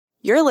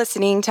You're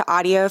listening to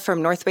audio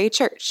from Northway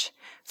Church.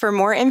 For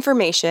more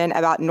information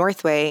about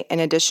Northway and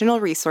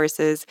additional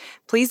resources,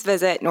 please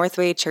visit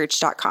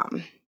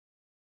northwaychurch.com.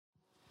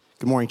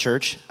 Good morning,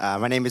 church.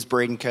 My name is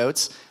Braden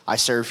Coates. I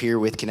serve here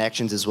with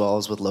Connections as well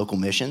as with local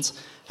missions.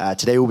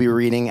 Today we'll be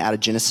reading out of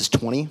Genesis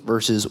 20,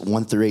 verses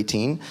 1 through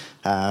 18.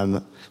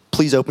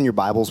 Please open your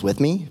Bibles with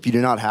me. If you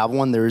do not have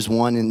one, there is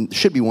one, and there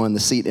should be one in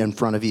the seat in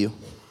front of you.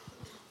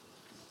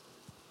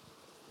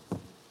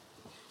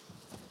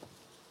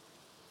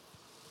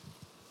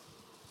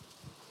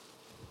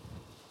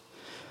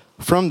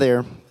 From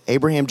there,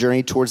 Abraham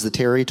journeyed towards the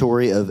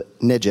territory of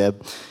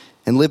Negeb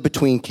and lived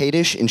between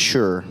Kadesh and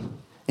Shur.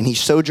 And he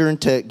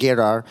sojourned to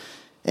Gerar,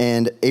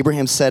 and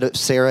Abraham said to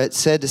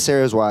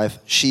Sarah's wife,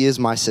 "She is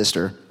my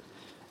sister."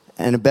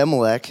 And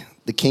Abimelech,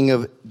 the king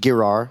of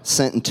Gerar,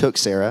 sent and took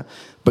Sarah.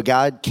 But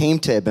God came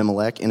to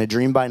Abimelech in a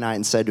dream by night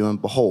and said to him,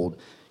 "Behold,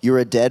 you are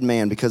a dead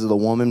man because of the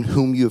woman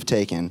whom you have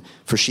taken,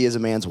 for she is a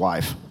man's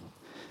wife."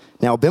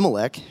 Now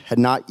Abimelech had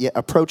not yet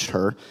approached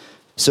her,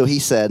 so he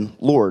said,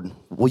 "Lord,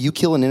 will you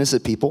kill an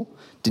innocent people?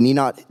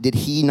 Did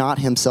he not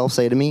himself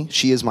say to me,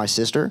 'She is my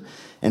sister'?"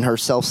 And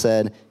herself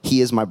said,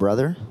 "He is my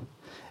brother.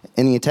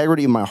 In the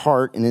integrity of my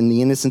heart and in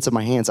the innocence of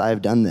my hands, I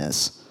have done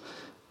this."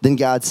 Then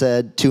God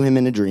said to him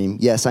in a dream,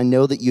 "Yes, I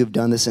know that you have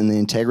done this in the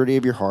integrity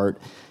of your heart,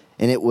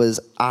 and it was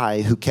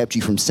I who kept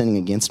you from sinning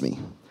against me.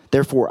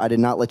 Therefore, I did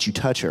not let you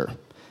touch her.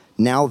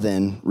 Now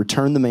then,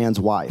 return the man's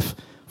wife,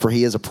 for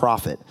he is a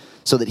prophet,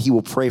 so that he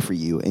will pray for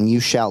you, and you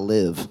shall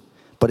live.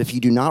 But if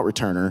you do not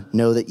return her,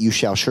 know that you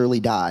shall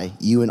surely die,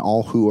 you and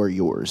all who are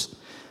yours."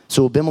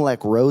 So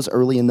Abimelech rose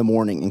early in the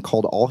morning and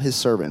called all his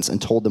servants and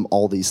told them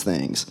all these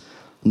things.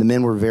 And the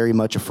men were very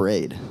much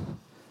afraid.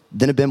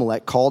 Then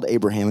Abimelech called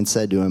Abraham and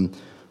said to him,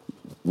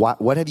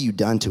 What have you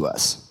done to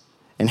us?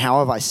 And how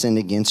have I sinned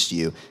against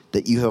you,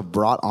 that you have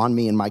brought on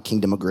me and my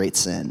kingdom a great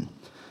sin?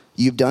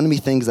 You have done to me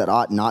things that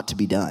ought not to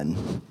be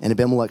done. And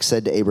Abimelech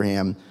said to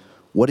Abraham,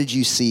 "What did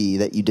you see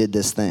that you did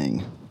this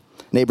thing?"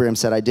 And Abraham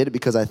said, "I did it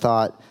because I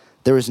thought,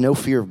 there is no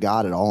fear of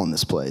God at all in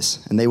this place,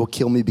 and they will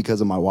kill me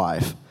because of my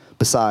wife.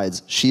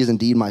 Besides, she is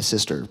indeed my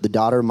sister, the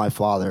daughter of my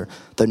father,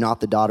 though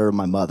not the daughter of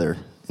my mother,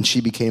 and she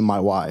became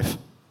my wife.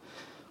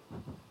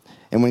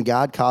 And when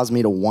God caused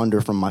me to wander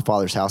from my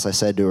father's house, I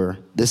said to her,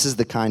 'This is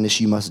the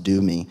kindness you must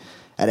do me.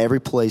 At every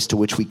place to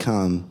which we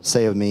come,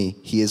 say of me,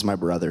 he is my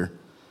brother.'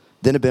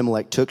 Then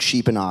Abimelech took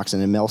sheep and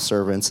oxen and male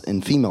servants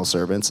and female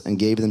servants and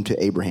gave them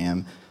to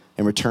Abraham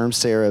and returned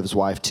Sarah his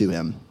wife to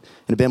him.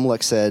 And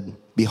Abimelech said,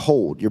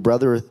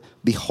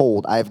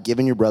 Behold, I have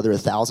given your brother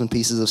 1,000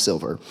 pieces of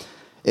silver.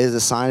 It is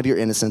a sign of your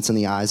innocence in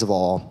the eyes of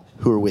all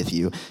who are with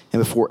you,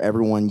 and before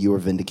everyone you are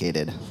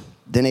vindicated."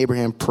 Then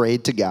Abraham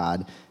prayed to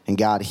God, and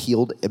God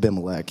healed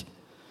Abimelech,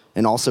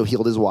 and also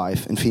healed his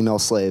wife and female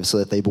slaves so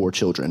that they bore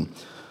children.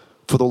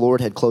 For the Lord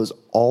had closed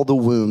all the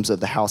wombs of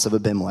the house of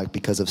Abimelech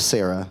because of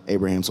Sarah,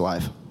 Abraham's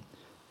wife.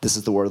 This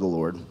is the word of the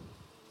Lord.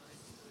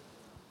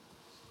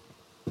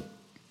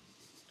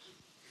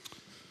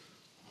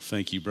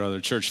 Thank you, brother.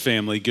 Church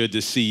family, good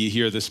to see you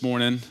here this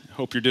morning.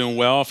 Hope you're doing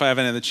well. If I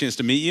haven't had the chance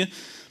to meet you,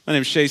 my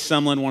name is Shay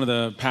Sumlin, one of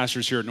the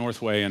pastors here at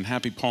Northway, and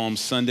happy Palm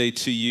Sunday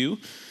to you.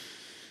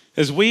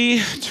 As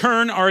we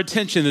turn our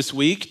attention this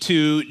week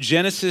to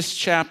Genesis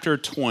chapter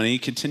 20,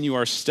 continue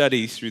our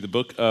study through the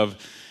book of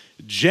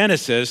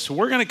Genesis,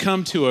 we're going to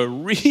come to a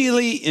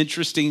really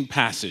interesting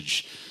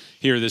passage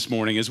here this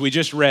morning as we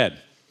just read.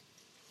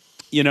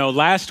 You know,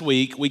 last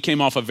week we came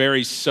off a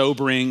very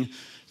sobering,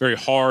 very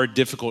hard,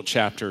 difficult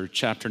chapter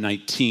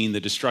 19,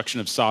 the destruction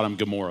of Sodom and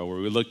Gomorrah, where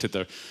we looked at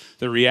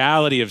the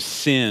reality of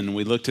sin.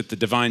 We looked at the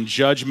divine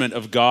judgment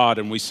of God,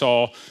 and we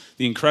saw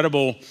the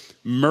incredible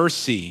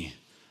mercy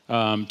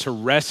to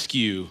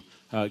rescue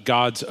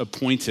God's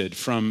appointed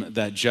from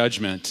that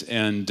judgment.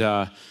 And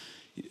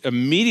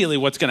immediately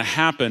what's going to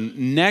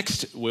happen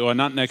next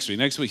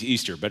week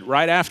Easter, but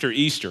right after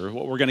Easter,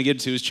 what we're going to get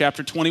to is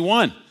chapter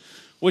 21,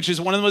 which is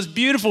one of the most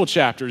beautiful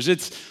chapters.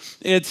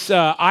 It's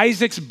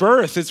Isaac's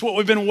birth. It's what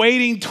we've been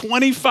waiting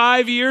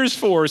 25 years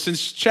for,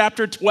 since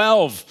chapter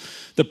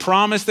 12. The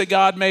promise that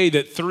God made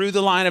that through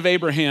the line of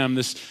Abraham,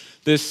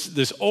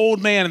 this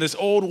old man and this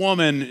old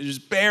woman who's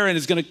barren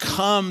is going to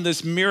come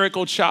this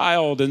miracle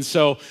child. And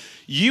so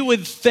you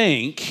would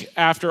think,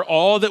 after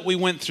all that we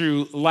went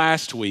through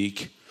last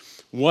week,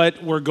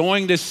 what we're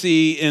going to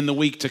see in the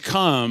week to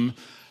come,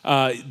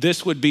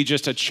 this would be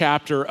just a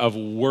chapter of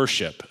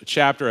worship, a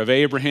chapter of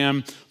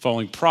Abraham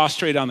falling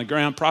prostrate on the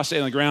ground,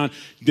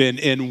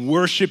 and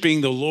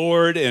worshiping the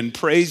Lord and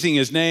praising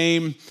his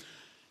name.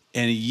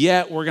 And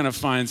yet we're going to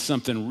find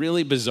something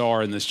really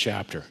bizarre in this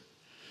chapter.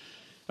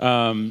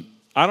 I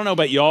don't know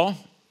about y'all,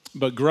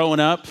 but growing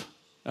up,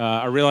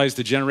 I realized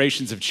the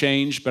generations have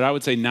changed, but I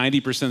would say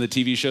 90% of the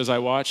TV shows I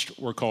watched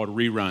were called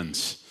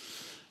reruns.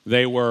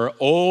 They were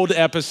old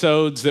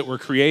episodes that were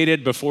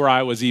created before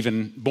I was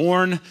even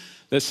born,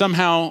 that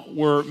somehow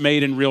were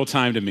made in real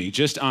time to me,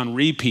 just on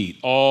repeat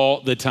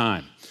all the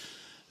time.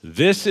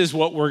 This is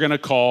what we're going to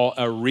call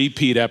a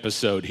repeat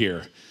episode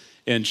here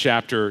in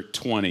chapter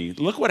 20.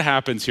 Look what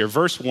happens here.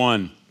 Verse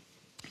 1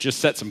 Just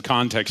set some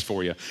context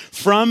for you.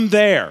 From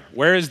there,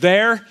 where is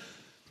there?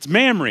 It's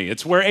Mamre.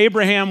 It's where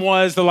Abraham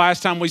was the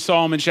last time we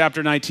saw him in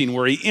chapter 19,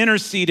 where he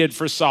interceded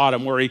for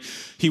Sodom, where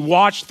he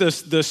watched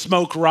the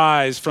smoke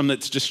rise from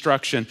its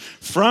destruction.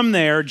 From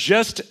there,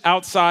 just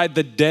outside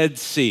the Dead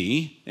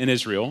Sea in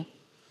Israel,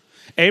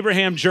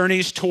 Abraham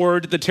journeys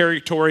toward the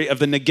territory of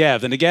the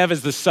Negev. The Negev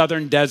is the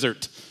southern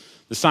desert,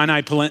 the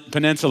Sinai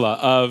Peninsula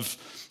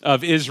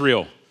of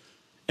Israel.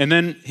 And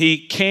then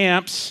he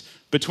camps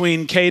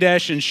between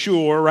Kadesh and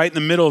Shur, right in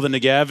the middle of the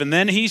Negev. And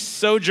then he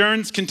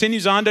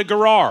continues on to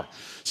Gerar.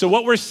 So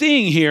what we're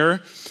seeing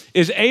here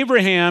is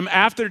Abraham,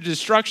 after the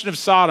destruction of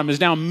Sodom,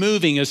 is now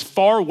moving as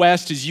far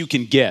west as you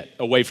can get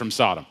away from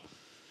Sodom.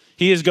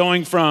 He is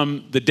going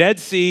from the Dead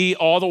Sea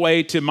all the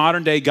way to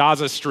modern-day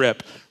Gaza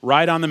Strip,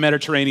 right on the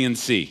Mediterranean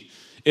Sea.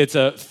 It's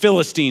a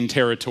Philistine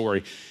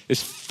territory,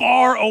 as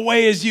far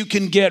away as you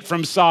can get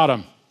from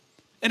Sodom.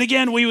 And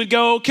again, we would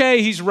go,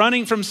 okay, he's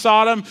running from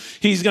Sodom.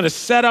 He's going to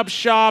set up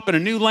shop in a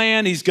new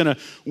land. He's going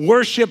to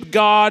worship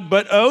God.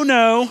 But oh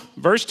no,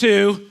 verse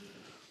 2,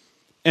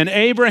 and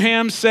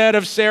Abraham said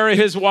of Sarah,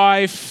 his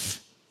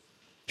wife,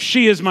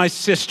 she is my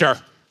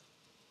sister.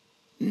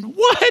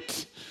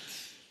 What?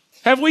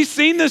 Have we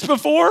seen this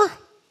before?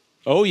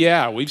 Oh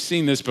yeah, we've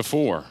seen this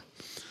before.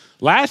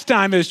 Last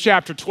time is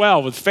chapter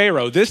 12 with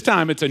Pharaoh. This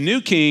time it's a new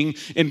king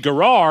in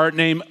Gerar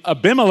named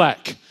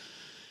Abimelech.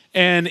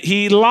 And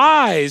he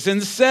lies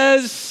and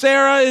says,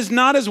 Sarah is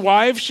not his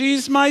wife,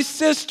 she's my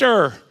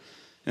sister.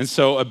 And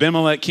so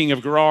Abimelech, king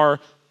of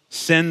Gerar,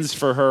 sends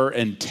for her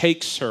and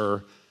takes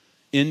her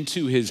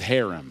into his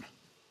harem.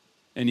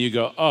 And you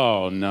go,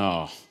 oh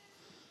no,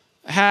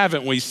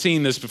 haven't we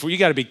seen this before? You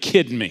gotta be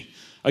kidding me.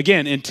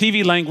 Again, in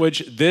TV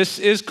language, this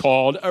is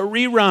called a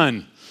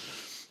rerun.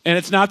 And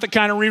it's not the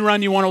kind of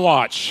rerun you wanna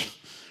watch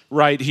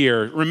right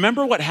here.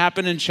 Remember what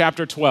happened in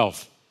chapter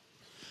 12.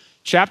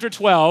 Chapter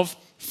 12,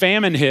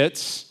 famine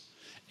hits.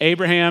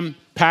 Abraham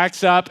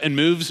packs up and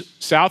moves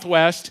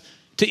southwest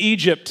to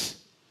Egypt.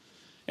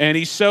 And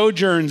he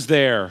sojourns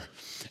there.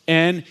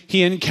 And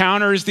he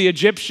encounters the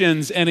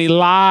Egyptians and he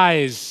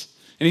lies.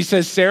 And he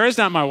says, Sarah's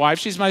not my wife,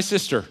 she's my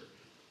sister.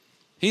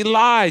 He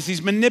lies,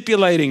 he's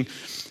manipulating.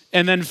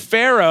 And then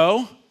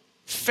Pharaoh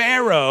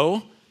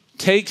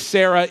takes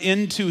Sarah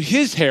into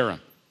his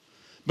harem.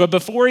 But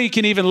before he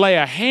can even lay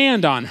a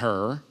hand on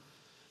her,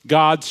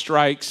 God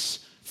strikes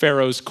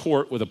Pharaoh's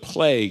court with a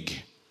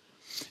plague.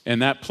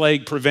 And that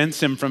plague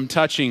prevents him from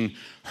touching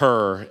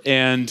her.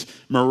 And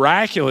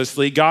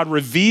miraculously, God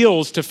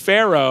reveals to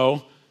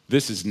Pharaoh,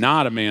 this is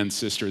not a man's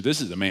sister,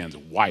 this is a man's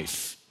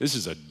wife. This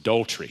is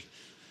adultery.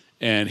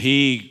 And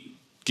he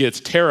gets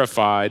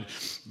terrified,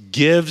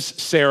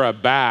 gives Sarah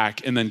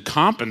back, and then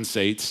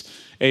compensates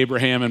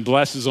Abraham and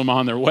blesses them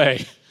on their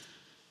way.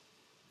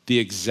 The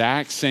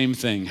exact same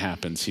thing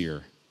happens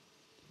here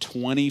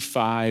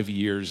 25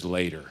 years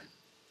later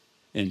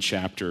in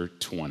chapter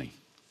 20.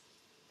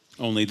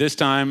 Only this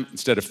time,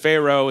 instead of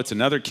Pharaoh, it's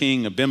another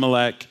king,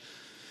 Abimelech.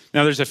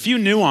 Now, there's a few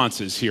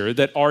nuances here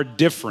that are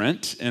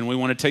different, and we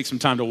want to take some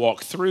time to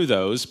walk through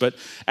those. But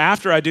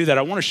after I do that,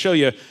 I want to show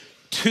you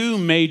two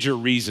major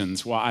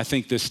reasons why I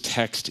think this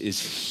text is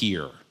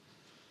here.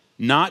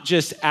 Not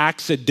just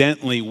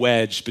accidentally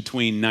wedged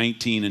between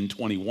 19 and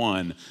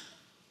 21,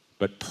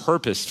 but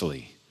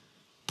purposefully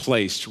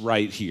placed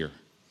right here.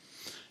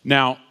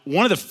 Now,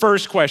 one of the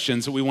first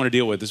questions that we want to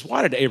deal with is,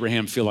 why did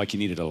Abraham feel like he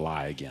needed to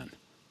lie again?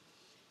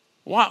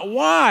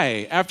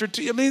 Why?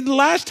 The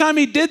last time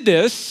he did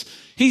this,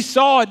 he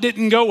saw it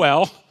didn't go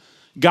well.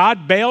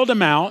 God bailed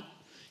him out.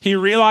 He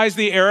realized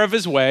the error of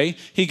his way.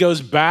 He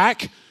goes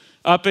back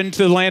up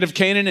into the land of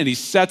Canaan and he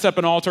sets up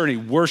an altar and he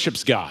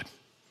worships God.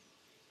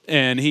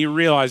 And he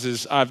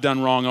realizes, I've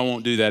done wrong, I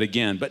won't do that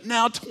again. But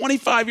now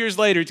 25 years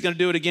later, he's gonna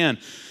do it again.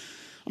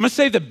 I'm gonna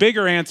save the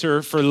bigger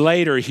answer for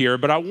later here,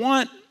 but I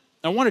want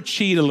to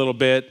cheat a little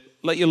bit,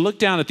 let you look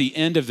down at the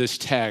end of this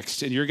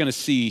text and you're gonna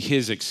see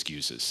his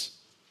excuses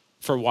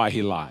for why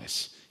he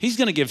lies. He's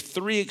gonna give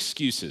 3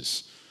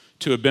 excuses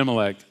to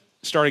Abimelech,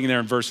 starting there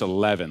in verse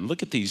 11.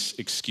 Look at these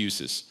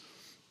excuses.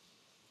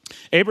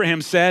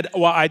 Abraham said,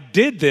 well, I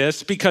did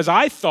this because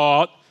I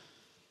thought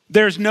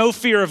there's no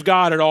fear of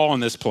God at all in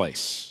this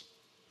place.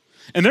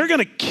 And they're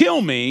gonna kill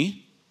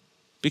me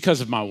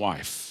because of my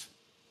wife.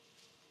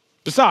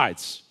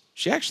 Besides,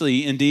 she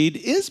actually indeed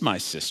is my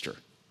sister,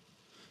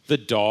 the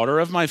daughter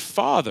of my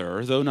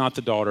father, though not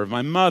the daughter of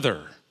my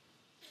mother.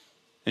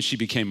 And she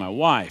became my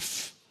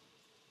wife.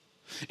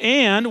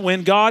 And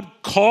when God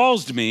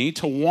caused me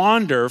to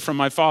wander from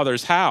my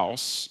father's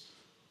house,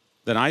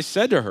 then I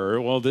said to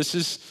her, well, this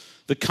is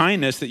the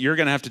kindness that you're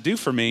gonna have to do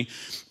for me.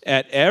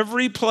 At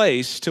every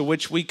place to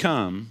which we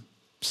come,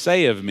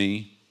 say of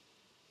me,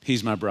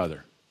 he's my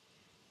brother.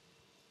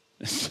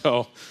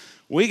 So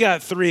we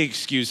got 3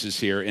 excuses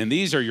here, and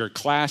these are your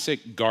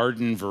classic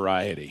garden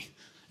variety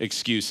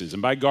excuses.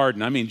 And by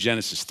garden, I mean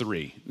Genesis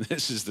 3.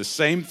 This is the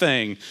same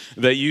thing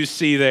that you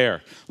see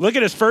there. Look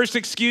at his first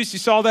excuse. You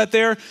saw that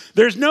there?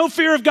 There's no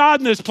fear of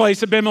God in this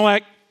place,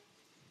 Abimelech.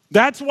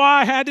 That's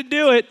why I had to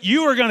do it.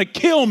 You are going to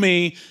kill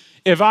me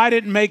if I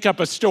didn't make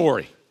up a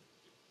story.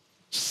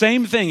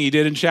 Same thing he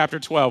did in chapter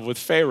 12 with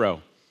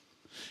Pharaoh.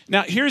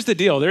 Now, here's the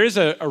deal. There is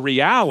a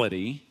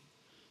reality.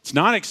 It's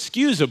not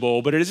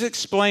excusable, but it is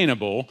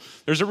explainable.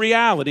 There's a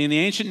reality in the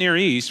ancient Near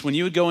East when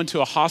you would go into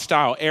a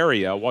hostile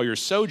area while you're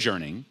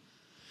sojourning,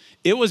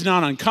 it was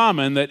not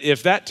uncommon that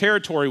if that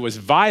territory was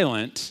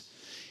violent,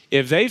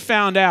 if they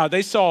found out,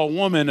 they saw a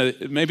woman,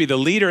 maybe the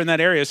leader in that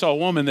area saw a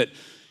woman that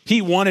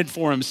he wanted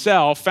for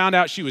himself, found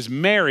out she was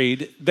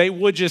married, they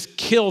would just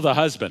kill the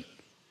husband.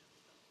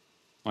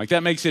 Like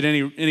that makes it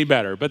any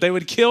better. But they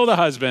would kill the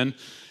husband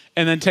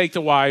and then take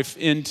the wife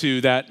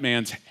into that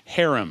man's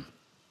harem.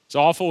 As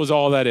awful as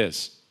all that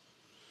is.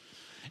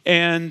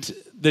 And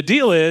the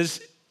deal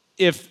is,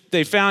 if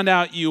they found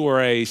out you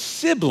were a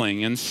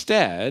sibling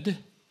instead,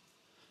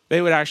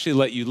 they would actually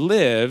let you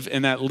live,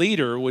 and that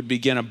leader would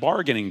begin a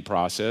bargaining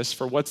process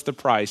for what's the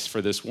price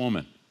for this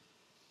woman.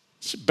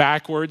 It's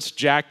backwards,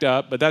 jacked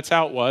up, but that's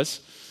how it was.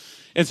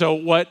 And so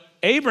what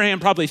Abraham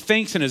probably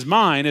thinks in his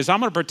mind is, I'm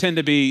going to pretend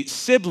to be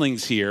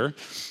siblings here,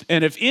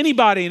 and if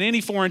anybody in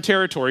any foreign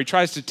territory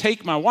tries to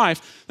take my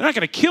wife, they're not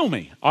going to kill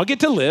me. I'll get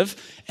to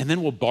live, and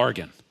then we'll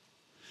bargain.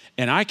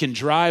 And I can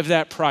drive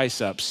that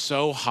price up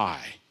so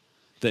high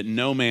that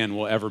no man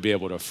will ever be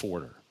able to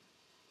afford her.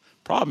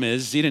 Problem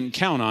is, he didn't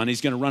count on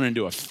he's going to run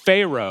into a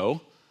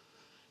Pharaoh,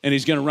 and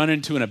he's going to run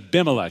into an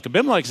Abimelech.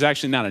 Abimelech is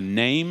actually not a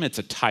name, it's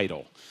a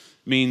title.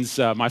 Means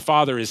my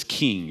father is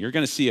king. You're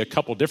going to see a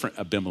couple different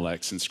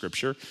Abimelechs in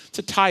Scripture. It's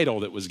a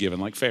title that was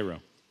given, like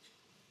Pharaoh.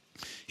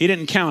 He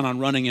didn't count on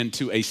running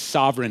into a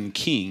sovereign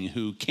king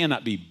who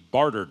cannot be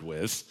bartered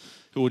with,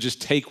 who will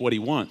just take what he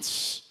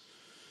wants.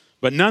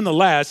 But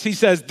nonetheless, he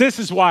says, this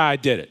is why I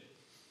did it.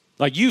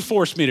 Like, you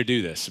forced me to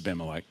do this,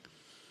 Abimelech.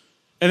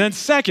 And then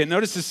second,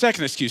 notice the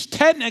second excuse.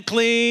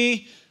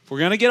 Technically, if we're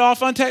going to get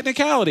off on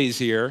technicalities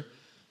here,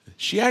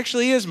 she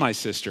actually is my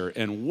sister.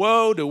 And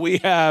whoa, do we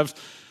have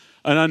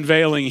an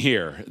unveiling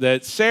here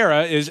that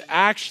Sarah is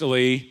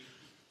actually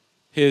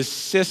his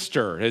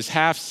sister, his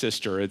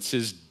half-sister. It's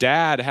his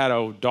dad had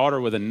a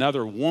daughter with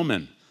another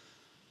woman.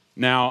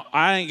 Now,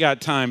 I ain't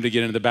got time to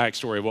get into the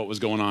backstory of what was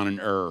going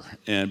on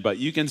in but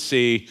you can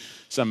see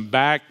some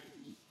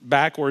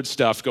backward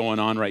stuff going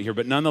on right here.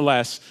 But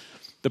nonetheless,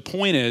 the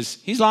point is,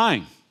 he's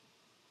lying.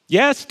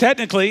 Yes,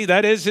 technically,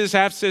 that is his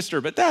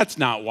half-sister, but that's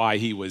not why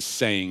he was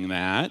saying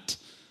that.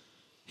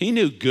 He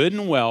knew good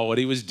and well what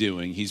he was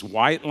doing. He's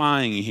white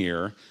lying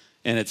here,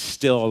 and it's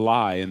still a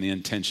lie in the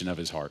intention of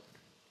his heart.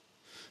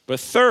 But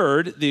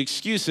third, the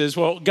excuse is,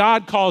 well,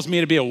 God calls me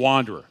to be a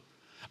wanderer.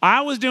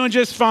 I was doing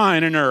just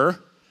fine in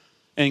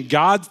and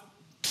God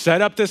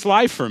set up this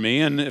life for me,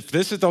 and if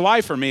this is the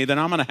life for me, then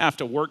I'm going to have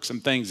to work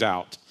some things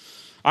out.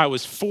 I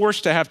was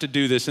forced to have to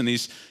do this in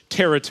these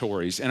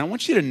territories. And I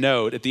want you to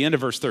note at the end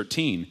of verse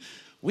 13,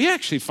 we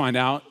actually find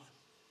out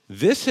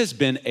this has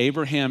been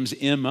Abraham's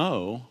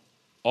MO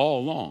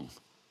all along.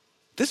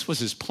 This was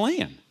his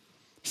plan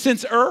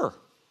since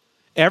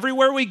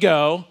Everywhere we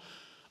go,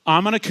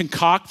 I'm going to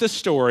concoct the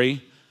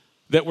story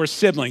that we're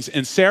siblings.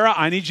 And Sarah,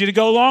 I need you to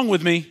go along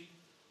with me.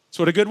 That's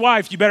what a good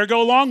wife, you better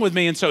go along with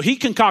me. And so he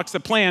concocts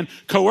the plan,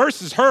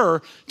 coerces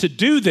her to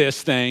do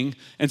this thing.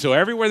 And so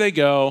everywhere they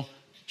go,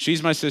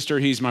 she's my sister,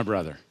 he's my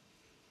brother.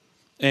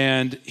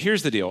 And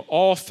here's the deal.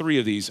 All three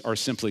of these are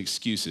simply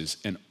excuses,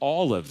 and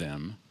all of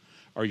them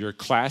are your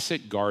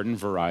classic garden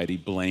variety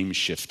blame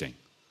shifting.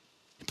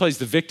 He plays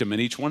the victim in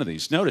each one of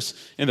these. Notice,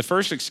 in the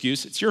first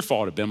excuse, it's your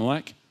fault,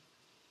 Abimelech.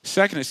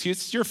 Second excuse,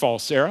 it's your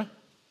fault, Sarah.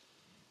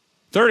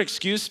 Third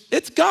excuse,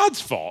 it's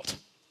God's fault.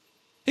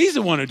 He's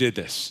the one who did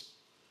this.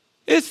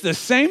 It's the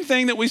same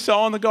thing that we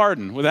saw in the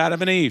garden with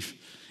Adam and Eve.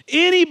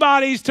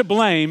 Anybody's to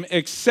blame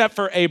except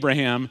for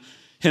Abraham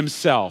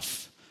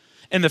himself.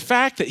 And the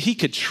fact that he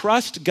could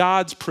trust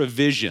God's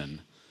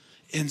provision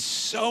in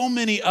so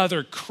many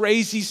other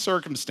crazy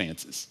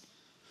circumstances.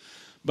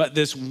 But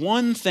this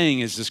one thing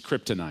is this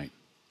kryptonite.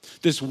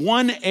 This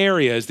one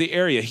area is the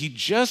area he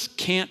just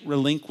can't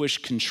relinquish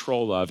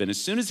control of. And as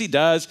soon as he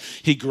does,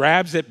 he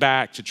grabs it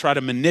back to try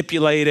to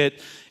manipulate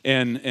it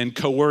and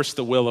coerce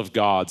the will of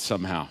God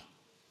somehow.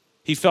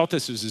 He felt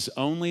this was his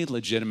only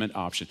legitimate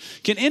option.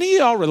 Can any of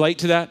y'all relate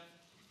to that?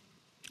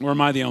 Or am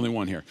I the only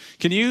one here?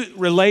 Can you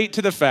relate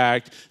to the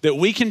fact that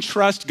we can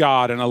trust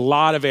God in a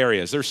lot of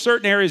areas? There are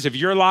certain areas of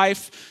your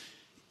life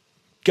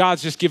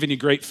God's just given you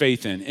great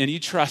faith in, and you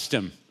trust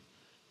him.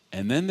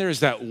 And then there's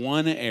that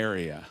one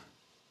area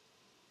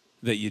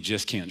that you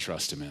just can't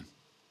trust him in.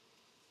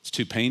 It's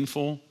too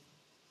painful.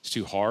 It's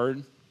too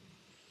hard.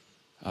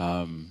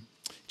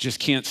 Just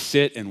can't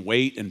sit and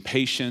wait and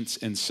patience.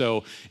 And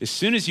so as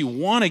soon as you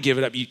want to give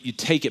it up, you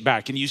take it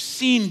back. And you've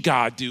seen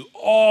God do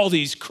all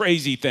these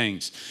crazy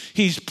things.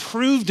 He's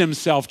proved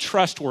himself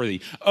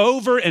trustworthy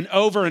over and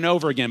over and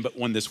over again. But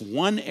when this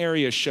one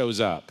area shows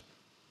up,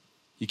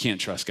 you can't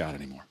trust God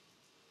anymore.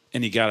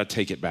 And you got to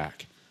take it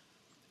back.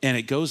 And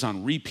it goes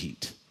on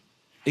repeat.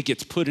 It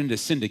gets put into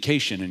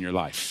syndication in your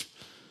life.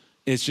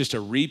 It's just a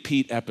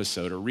repeat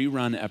episode, a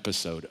rerun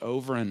episode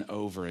over and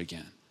over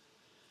again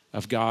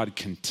of God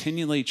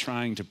continually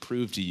trying to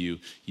prove to you,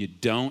 you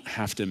don't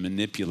have to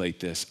manipulate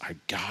this. I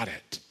got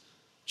it.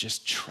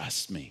 Just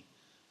trust me.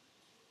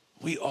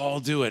 We all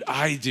do it.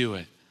 I do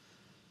it.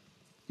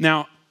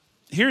 Now,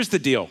 here's the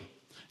deal.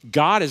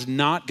 God is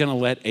not going to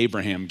let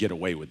Abraham get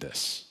away with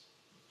this.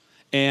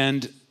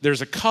 And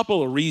there's a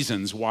couple of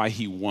reasons why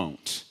he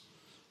won't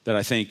that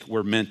I think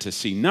we're meant to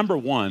see. Number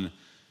one,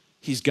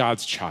 he's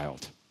God's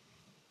child.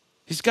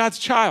 He's God's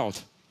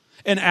child.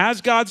 And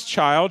as God's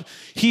child,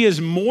 he is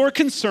more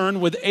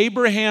concerned with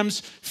Abraham's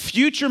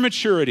future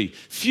maturity,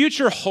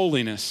 future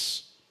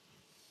holiness,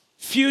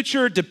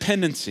 future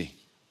dependency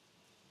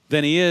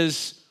than he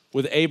is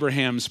with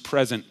Abraham's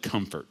present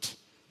comfort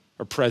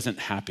or present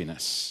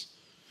happiness.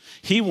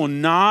 He will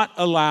not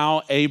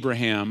allow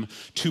Abraham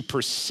to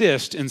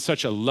persist in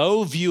such a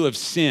low view of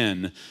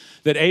sin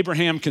that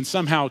Abraham can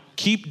somehow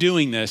keep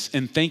doing this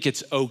and think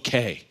it's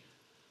okay,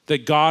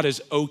 that God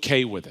is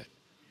okay with it.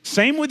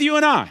 Same with you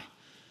and I.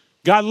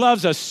 God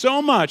loves us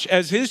so much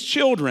as his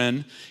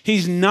children,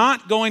 he's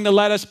not going to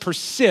let us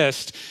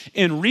persist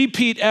in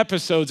repeat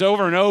episodes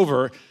over and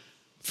over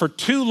for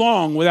too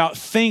long without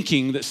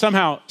thinking that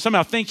somehow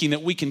thinking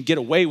that we can get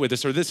away with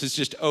this or this is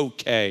just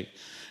okay.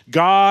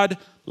 God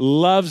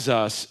loves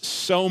us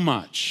so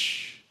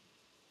much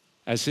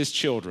as his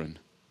children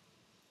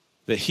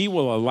that he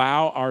will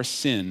allow our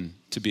sin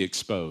to be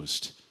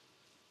exposed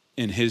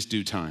in his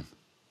due time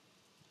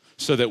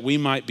so that we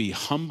might be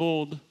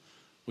humbled,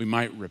 we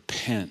might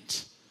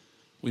repent,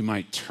 we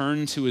might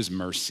turn to his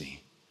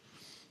mercy,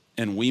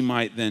 and we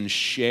might then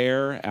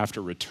share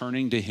after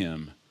returning to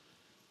him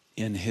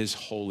in his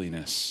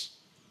holiness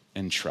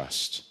and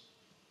trust.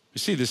 We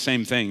see the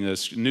same thing.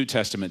 This New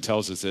Testament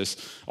tells us this.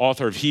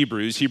 Author of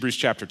Hebrews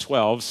chapter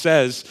 12,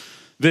 says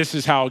this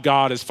is how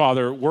God as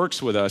Father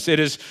works with us. It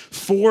is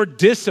for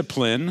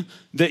discipline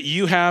that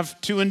you have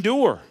to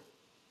endure.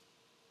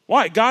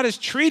 Why? God is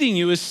treating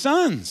you as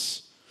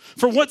sons.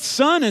 For what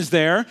son is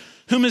there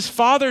whom his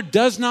father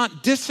does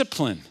not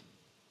discipline?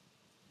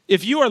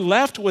 If you are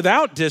left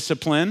without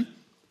discipline,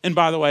 and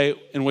by the way,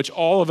 in which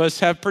all of us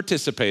have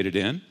participated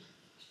in,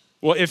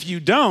 well, if you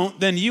don't,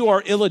 then you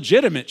are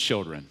illegitimate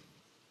children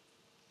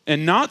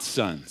and not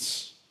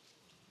sons.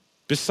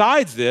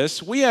 Besides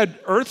this, we had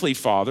earthly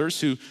fathers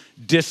who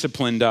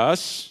disciplined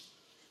us.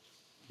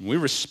 We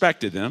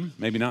respected them,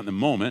 maybe not in the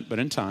moment, but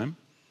in time.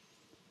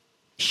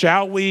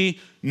 Shall we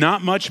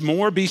not much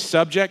more be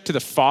subject to the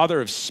Father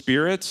of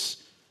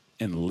spirits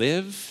and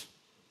live?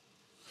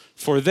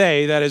 For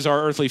they, that is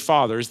our earthly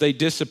fathers, they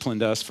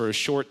disciplined us for a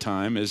short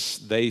time as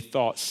they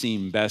thought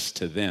seemed best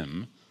to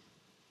them.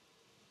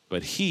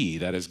 But he,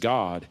 that is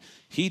God,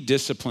 he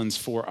disciplines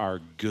for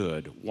our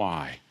good.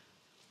 Why?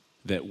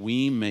 That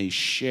we may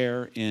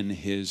share in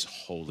his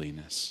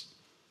holiness.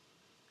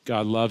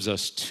 God loves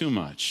us too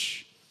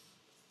much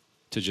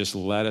to just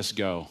let us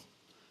go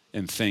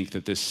and think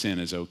that this sin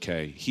is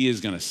okay. He is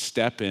going to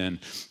step in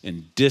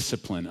and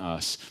discipline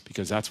us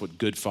because that's what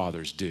good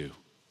fathers do.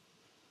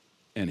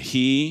 And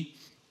he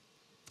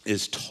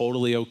is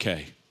totally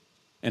okay.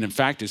 And in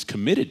fact, is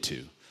committed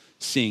to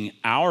seeing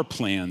our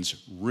plans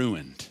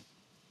ruined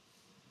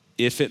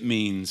if it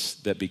means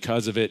that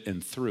because of it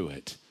and through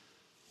it,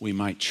 we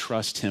might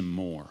trust him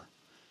more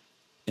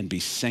and be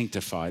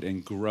sanctified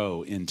and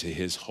grow into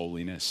his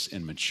holiness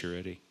and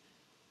maturity.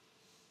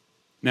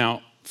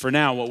 Now, for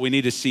now, what we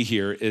need to see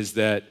here is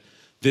that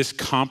this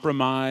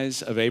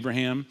compromise of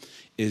Abraham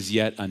is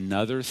yet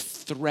another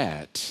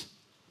threat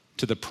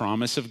to the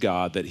promise of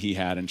God that he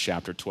had in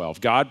chapter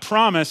 12. God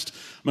promised,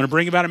 I'm going to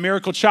bring about a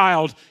miracle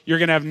child. You're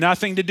going to have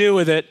nothing to do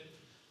with it.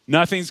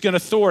 Nothing's going to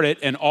thwart it.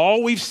 And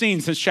all we've seen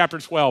since chapter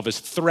 12 is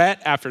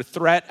threat after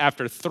threat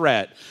after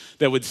threat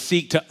that would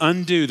seek to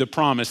undo the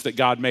promise that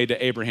God made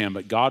to Abraham,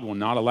 but God will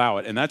not allow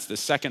it. And that's the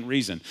second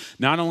reason.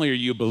 Not only are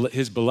you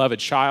his beloved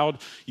child,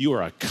 you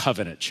are a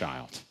covenant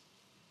child.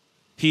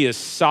 He is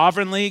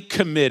sovereignly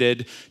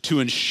committed to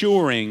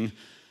ensuring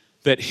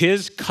that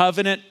his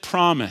covenant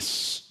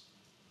promise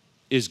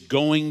is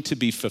going to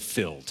be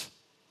fulfilled.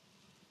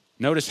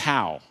 Notice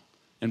how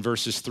in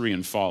verses 3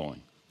 and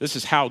following. This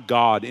is how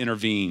God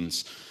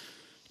intervenes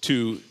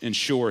to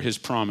ensure his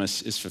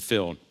promise is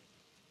fulfilled.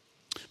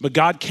 But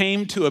God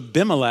came to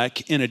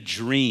Abimelech in a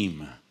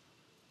dream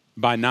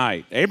by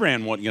night.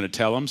 Abraham wasn't going to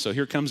tell him, so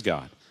here comes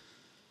God.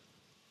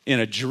 In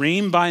a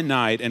dream by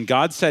night, and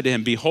God said to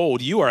him,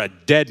 behold, you are a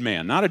dead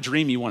man. Not a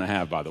dream you want to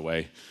have, by the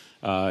way,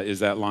 is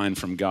that line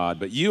from God.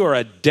 But you are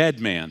a dead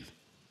man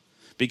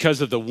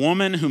because of the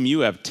woman whom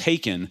you have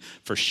taken,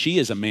 for she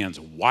is a man's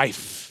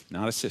wife,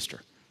 not a sister.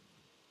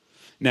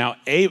 Now,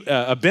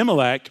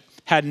 Abimelech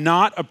had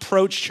not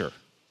approached her.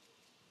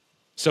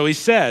 So he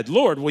said,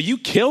 Lord, will you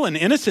kill an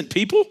innocent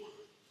people?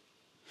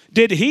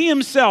 Did he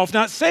himself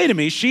not say to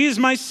me, she is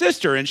my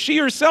sister? And she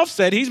herself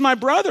said, he's my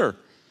brother.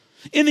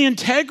 In the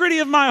integrity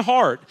of my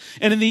heart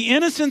and in the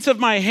innocence of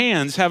my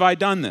hands have I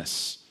done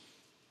this.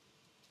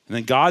 And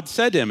then God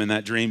said to him in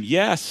that dream,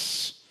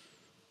 yes,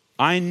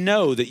 I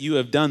know that you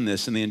have done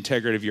this in the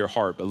integrity of your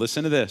heart. But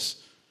listen to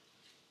this.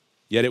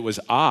 Yet it was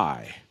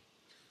I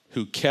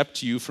who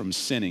kept you from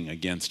sinning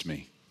against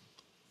me.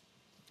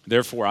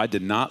 Therefore, I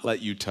did not let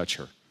you touch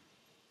her.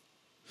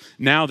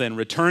 Now then,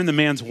 return the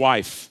man's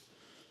wife,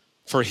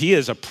 for he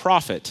is a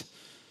prophet,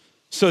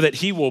 so that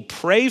he will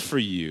pray for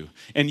you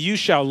and you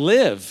shall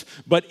live.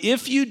 But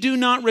if you do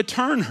not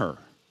return her,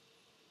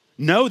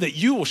 know that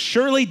you will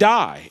surely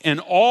die and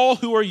all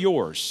who are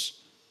yours.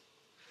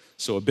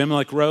 So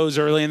Abimelech rose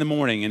early in the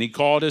morning and he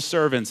called his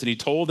servants and he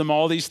told them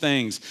all these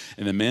things.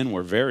 And the men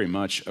were very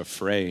much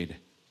afraid.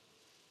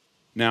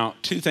 Now,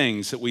 two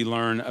things that we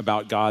learn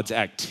about God's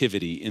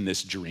activity in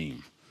this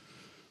dream.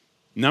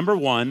 Number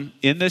one,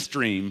 in this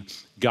dream,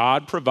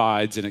 God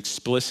provides an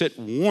explicit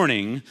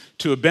warning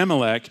to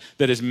Abimelech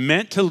that is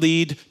meant to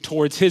lead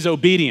towards his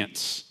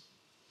obedience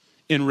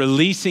in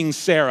releasing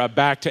Sarah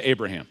back to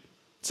Abraham.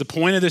 It's the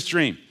point of this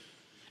dream.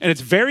 And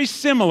it's very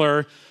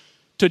similar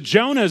to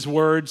Jonah's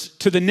words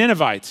to the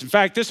Ninevites. In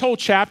fact, this whole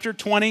chapter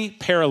 20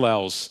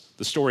 parallels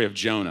the story of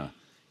Jonah,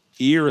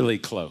 eerily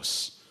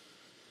close.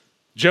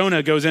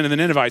 Jonah goes into the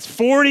Ninevites,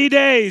 40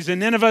 days and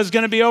Nineveh is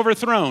going to be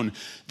overthrown.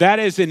 That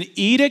is an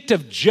edict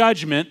of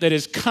judgment that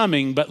is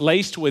coming, but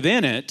laced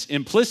within it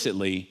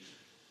implicitly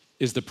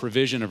is the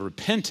provision of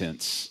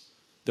repentance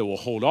that will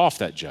hold off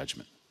that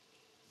judgment.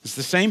 It's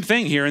the same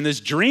thing here in this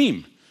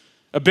dream.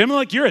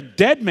 Abimelech, you're a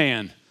dead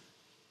man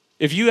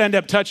if you end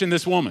up touching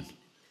this woman.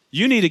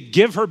 You need to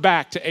give her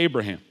back to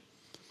Abraham.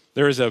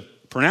 There is a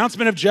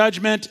pronouncement of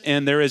judgment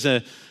and there is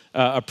a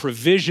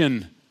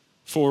provision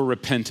for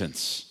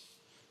repentance.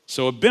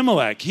 So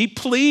Abimelech, he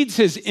pleads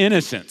his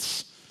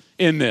innocence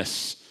in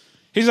this.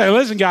 He's like,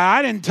 listen, guy,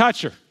 I didn't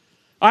touch her.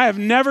 I have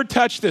never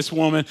touched this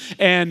woman.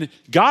 And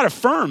God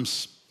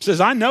affirms, says,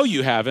 I know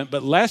you haven't,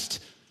 but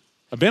lest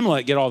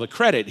Abimelech get all the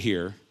credit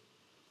here,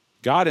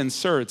 God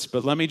inserts,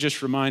 but let me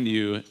just remind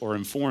you or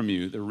inform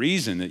you, the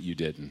reason that you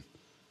didn't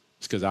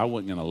is because I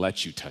wasn't going to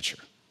let you touch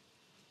her.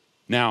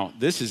 Now,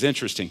 this is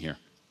interesting here.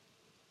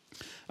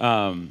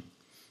 Then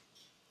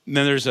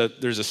there's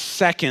a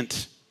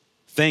second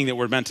thing that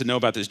we're meant to know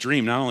about this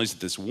dream. Not only is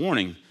it this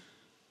warning,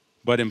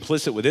 but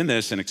implicit within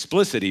this and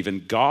explicit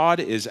even,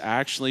 God is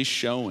actually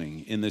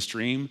showing in this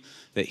dream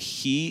that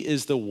he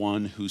is the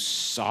one who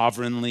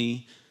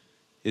sovereignly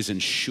is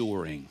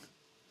ensuring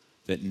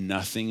that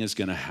nothing is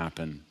going to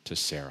happen to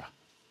Sarah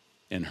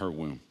in her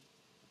womb.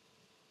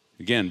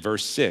 Again,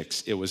 verse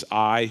 6, it was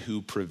I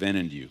who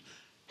prevented you.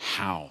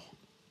 How?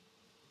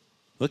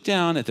 Look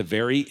down at the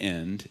very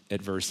end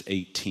at verse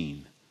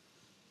 18.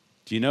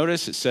 Do you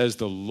notice it says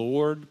the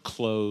Lord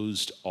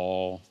closed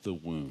all the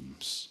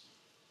wombs?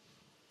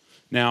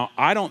 Now,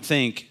 I don't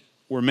think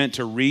we're meant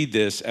to read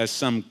this as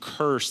some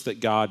curse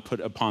that God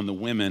put upon the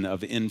women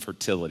of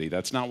infertility.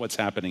 That's not what's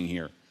happening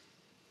here.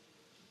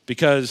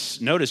 Because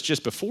notice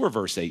just before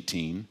verse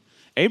 18,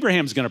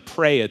 Abraham's going to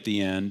pray at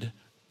the end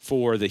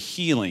for the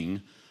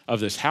healing of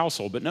this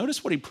household. But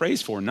notice what he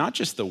prays for, not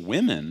just the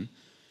women,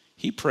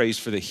 he prays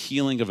for the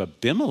healing of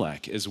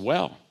Abimelech as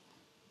well.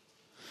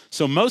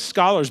 So most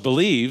scholars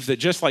believe that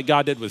just like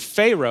God did with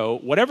Pharaoh,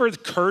 whatever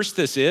curse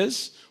this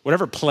is,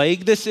 whatever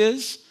plague this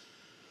is,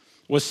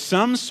 was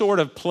some sort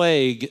of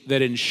plague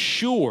that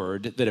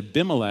ensured that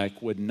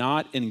Abimelech would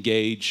not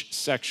engage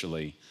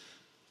sexually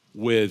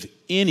with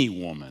any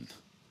woman,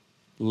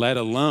 let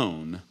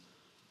alone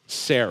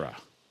Sarah.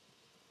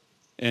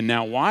 And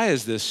now, why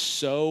is this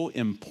so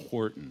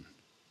important?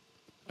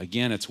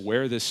 Again, it's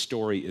where this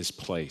story is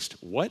placed.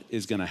 What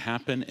is going to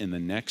happen in the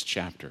next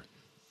chapter,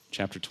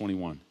 chapter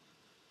 21?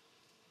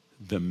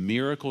 The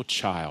miracle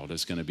child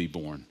is going to be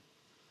born.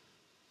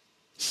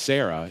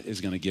 Sarah is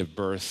going to give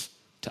birth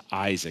to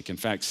Isaac. In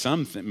fact,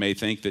 some may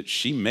think that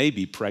she may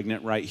be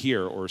pregnant right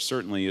here, or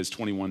certainly, as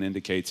 21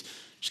 indicates,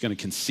 she's going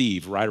to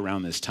conceive right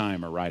around this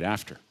time or right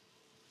after.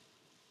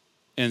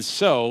 And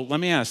so, let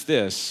me ask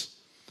this.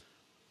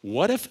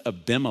 What if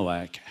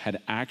Abimelech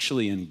had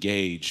actually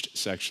engaged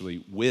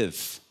sexually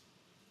with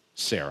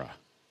Sarah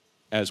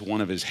as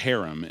one of his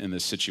harem in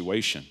this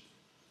situation?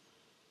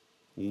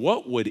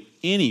 What would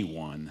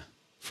anyone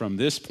from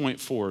this point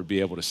forward be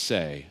able to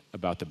say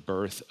about the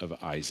birth of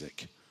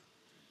Isaac?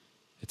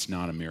 It's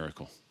not a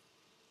miracle.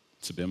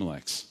 It's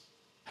Abimelech's.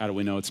 How do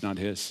we know it's not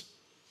his?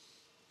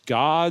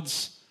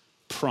 God's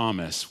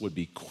promise would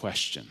be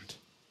questioned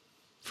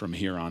from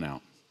here on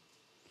out.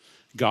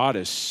 God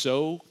is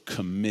so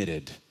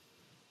committed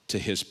to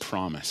his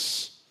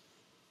promise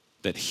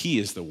that he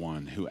is the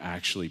one who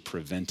actually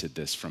prevented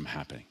this from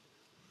happening.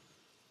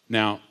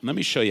 Now, let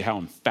me show you how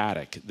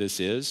emphatic this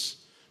is,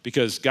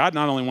 because God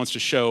not only wants to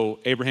show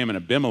Abraham and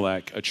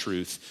Abimelech a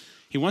truth,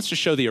 he wants to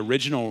show the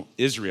original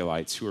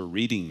Israelites who are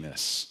reading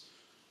this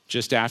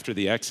just after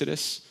the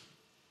Exodus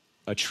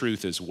a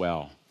truth as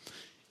well.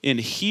 In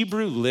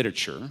Hebrew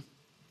literature,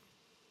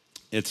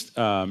 it's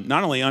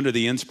not only under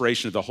the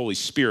inspiration of the Holy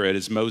Spirit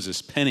as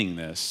Moses penning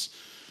this,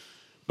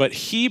 but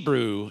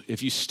Hebrew,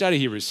 if you study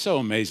Hebrew, is so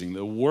amazing.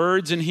 The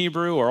words in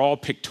Hebrew are all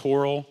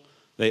pictorial.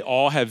 They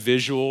all have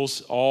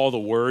visuals. All the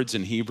words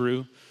in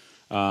Hebrew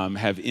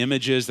have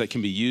images that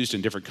can be used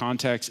in different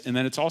contexts. And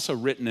then it's also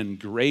written in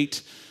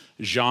great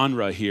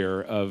genre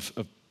here of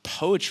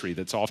poetry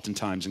that's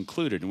oftentimes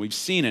included. And we've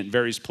seen it in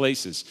various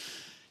places.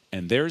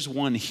 And there's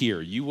one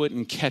here. You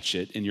wouldn't catch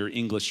it in your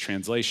English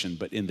translation,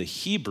 but in the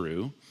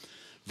Hebrew,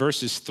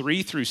 verses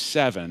 3 through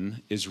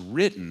 7 is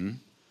written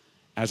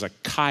as a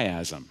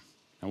chiasm.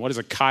 And what is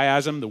a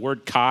chiasm? The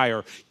word chi,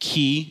 or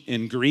chi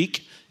in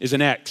Greek, is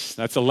an X.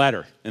 That's a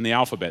letter in the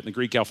alphabet, in the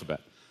Greek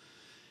alphabet.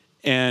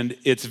 And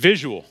it's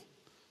visual.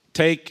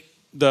 Take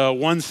the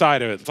one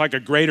side of it. It's like a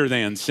greater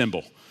than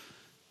symbol.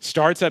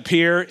 Starts up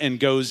here and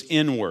goes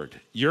inward.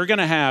 You're going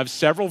to have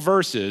several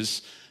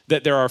verses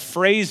that there are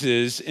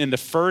phrases in the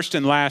first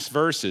and last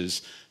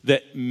verses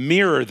that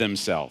mirror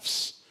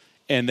themselves.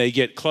 And they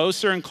get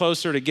closer and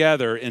closer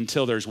together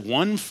until there's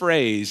one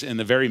phrase in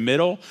the very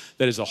middle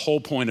that is the whole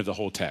point of the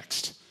whole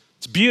text.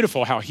 It's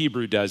beautiful how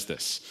Hebrew does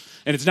this.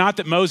 And it's not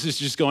that Moses is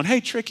just going,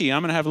 hey, tricky,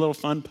 I'm going to have a little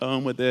fun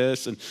poem with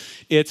this. And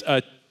it's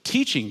a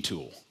teaching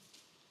tool.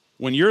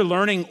 When you're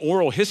learning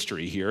oral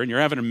history here and you're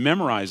having to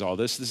memorize all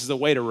this, this is a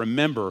way to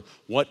remember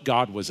what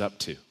God was up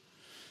to.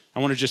 I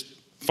want to just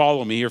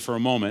follow me here for a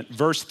moment.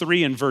 Verse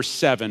 3 and verse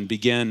 7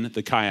 begin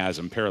the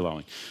chiasm,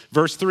 paralleling.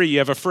 Verse 3, you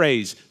have a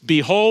phrase,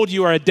 behold,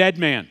 you are a dead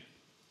man.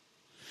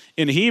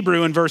 In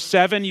Hebrew, in verse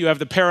 7, you have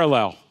the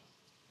parallel,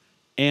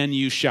 and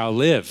you shall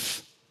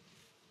live.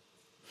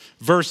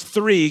 Verse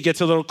 3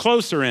 gets a little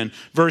closer in.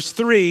 Verse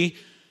 3,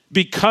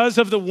 because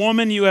of the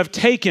woman you have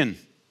taken.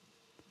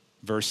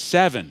 Verse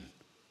 7,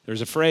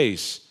 there's a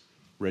phrase,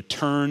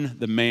 return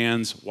the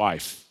man's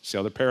wife. See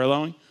how they're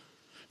paralleling?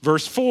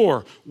 Verse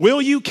 4,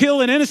 will you kill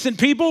an innocent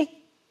people?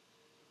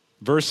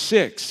 Verse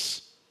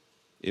 6,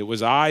 it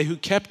was I who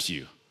kept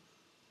you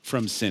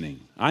from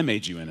sinning. I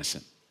made you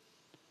innocent.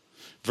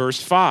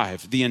 Verse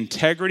 5, the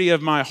integrity of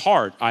my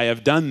heart, I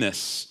have done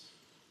this.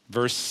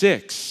 Verse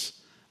 6,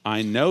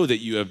 I know that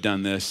you have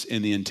done this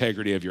in the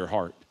integrity of your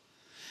heart.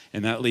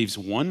 And that leaves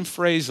one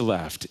phrase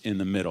left in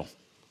the middle.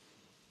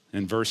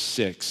 In verse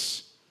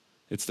 6,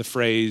 it's the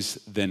phrase,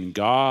 then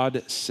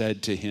God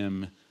said to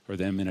him or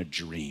them in a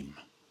dream.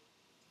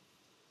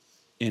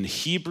 In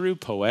Hebrew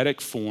poetic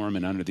form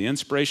and under the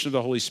inspiration of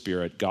the Holy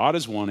Spirit, God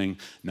is wanting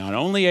not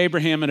only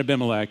Abraham and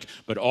Abimelech,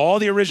 but all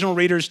the original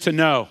readers to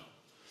know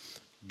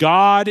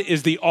God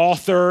is the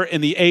author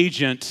and the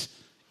agent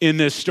in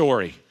this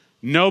story.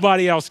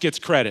 Nobody else gets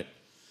credit.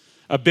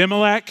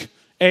 Abimelech,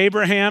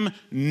 Abraham,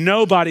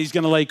 nobody's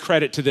going to lay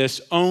credit to this,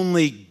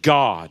 only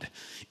God.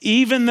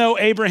 Even though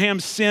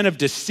Abraham's sin of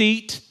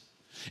deceit,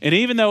 and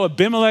even though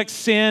Abimelech's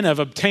sin of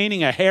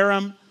obtaining a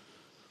harem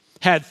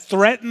had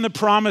threatened the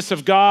promise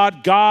of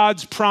God,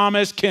 God's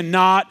promise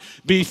cannot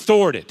be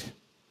thwarted.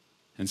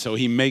 And so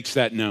he makes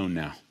that known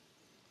now.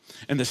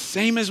 And the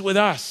same is with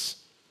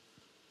us.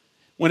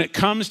 When it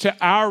comes to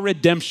our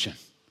redemption,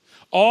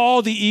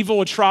 all the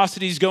evil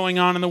atrocities going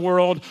on in the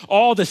world,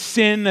 all the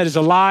sin that is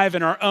alive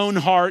in our own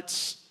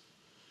hearts,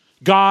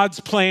 God's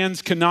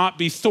plans cannot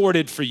be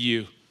thwarted for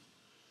you.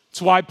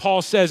 It's why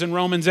Paul says in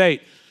Romans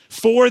 8,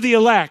 for the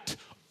elect,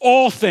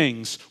 all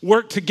things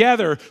work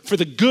together for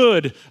the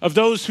good of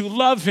those who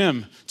love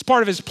him. It's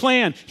part of his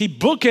plan. He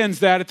bookends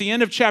that at the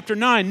end of chapter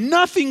 9.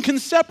 Nothing can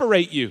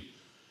separate you.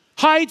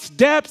 Heights,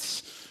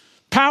 depths,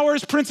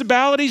 powers,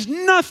 principalities,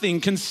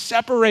 nothing can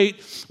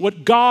separate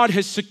what God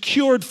has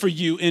secured for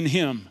you in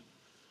him.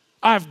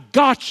 I've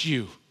got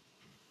you.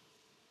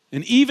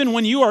 And even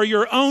when you are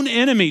your own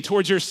enemy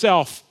towards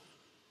yourself,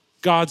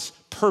 God's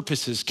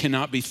purposes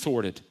cannot be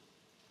thwarted.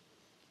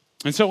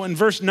 And so in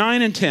verse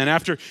 9 and 10,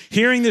 after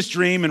hearing this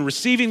dream and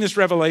receiving this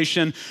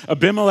revelation,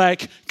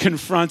 Abimelech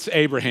confronts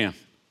Abraham.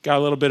 Got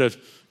a little bit of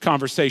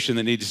conversation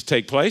that needs to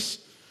take place.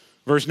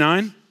 Verse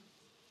 9,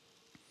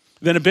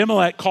 then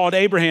Abimelech called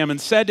Abraham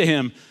and said to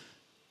him,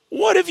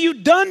 what have you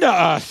done to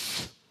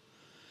us?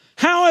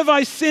 How have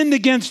I sinned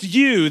against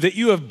you that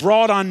you have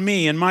brought on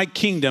me and my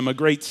kingdom a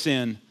great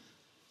sin?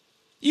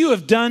 You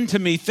have done to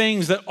me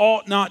things that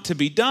ought not to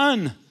be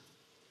done.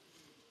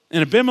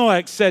 And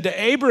Abimelech said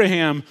to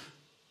Abraham,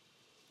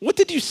 what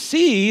did you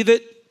see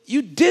that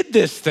you did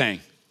this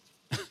thing?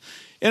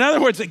 In other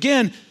words,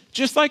 again,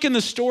 just like in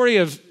the story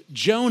of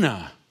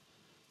Jonah,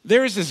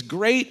 there is this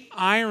great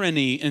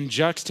irony and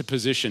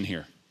juxtaposition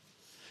here.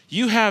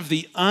 You have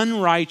the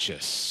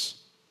unrighteous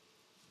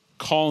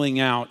calling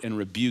out and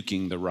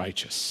rebuking the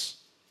righteous.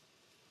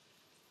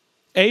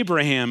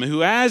 Abraham,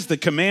 who has the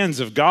commands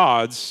of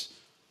God,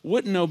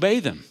 wouldn't obey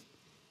them.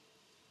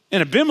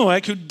 And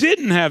Abimelech, who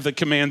didn't have the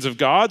commands of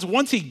God,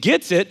 once he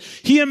gets it,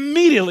 he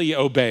immediately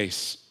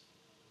obeys.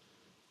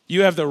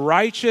 You have the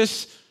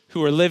righteous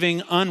who are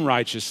living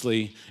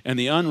unrighteously and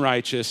the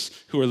unrighteous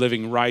who are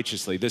living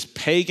righteously. This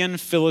pagan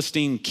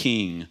Philistine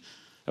king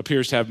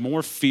appears to have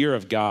more fear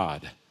of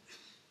God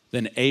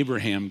than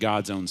Abraham,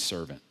 God's own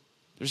servant.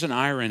 There's an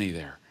irony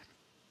there.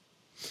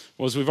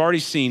 Well, as we've already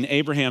seen,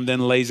 Abraham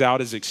then lays out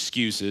his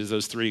excuses,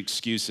 those three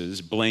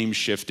excuses, blame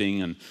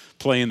shifting and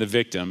playing the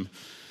victim.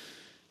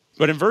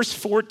 But in verse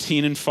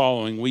 14 and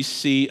following, we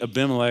see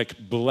Abimelech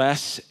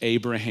bless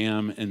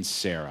Abraham and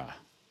Sarah.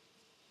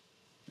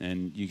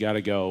 And you got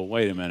to go,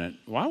 wait a minute,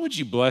 why would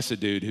you bless a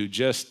dude who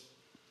just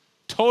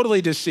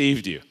totally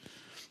deceived you?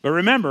 But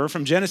remember,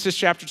 from Genesis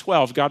chapter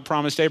 12, God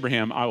promised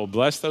Abraham, I will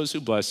bless those who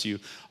bless you,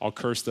 I'll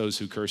curse those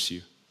who curse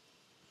you.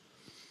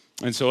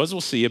 And so as we'll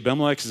see,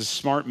 Abimelech is a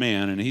smart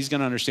man, and he's going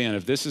to understand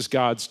if this is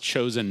God's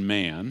chosen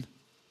man,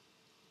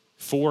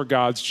 for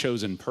God's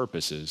chosen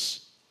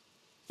purposes,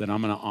 then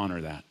I'm going to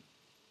honor that.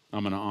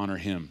 I'm going to honor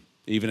him,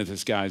 even if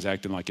this guy's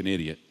acting like an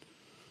idiot.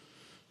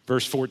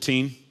 Verse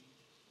 14,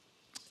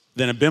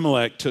 then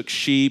Abimelech took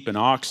sheep and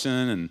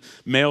oxen and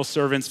male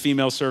servants,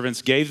 female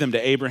servants, gave them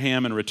to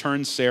Abraham and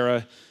returned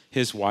Sarah,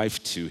 his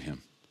wife, to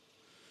him.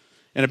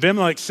 And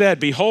Abimelech said,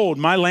 behold,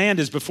 my land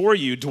is before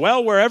you.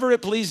 Dwell wherever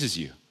it pleases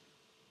you.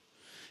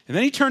 And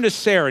then he turned to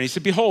Sarah and he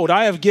said, behold,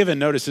 I have given,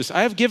 notice this,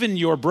 I have given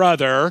your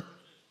brother,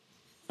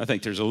 I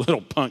think there's a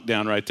little punk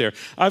down right there.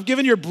 I've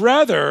given your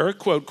brother,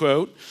 quote,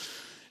 quote,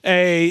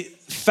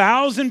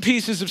 1,000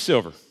 pieces of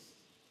silver.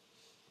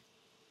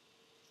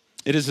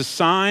 It is a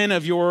sign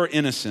of your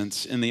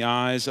innocence in the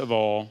eyes of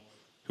all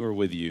who are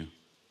with you.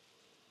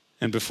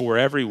 And before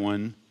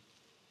everyone,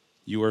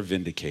 you are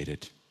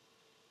vindicated.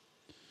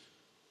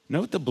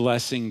 Note the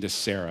blessing to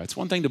Sarah. It's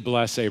one thing to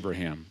bless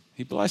Abraham.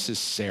 He blesses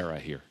Sarah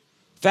here.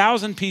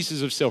 1,000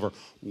 pieces of silver.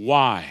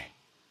 Why?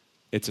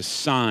 It's a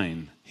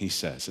sign, he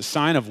says. A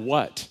sign of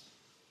what?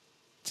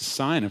 It's a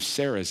sign of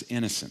Sarah's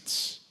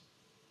innocence.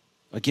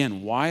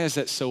 Again, why is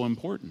that so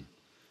important?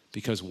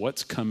 Because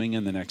what's coming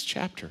in the next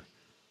chapter?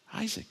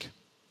 Isaac.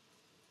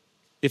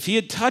 If he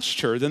had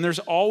touched her, then there's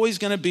always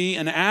going to be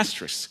an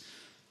asterisk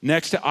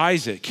next to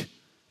Isaac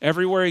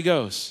everywhere he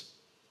goes.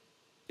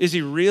 Is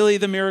he really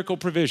the miracle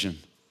provision?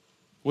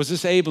 Was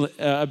this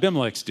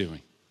Abimelech's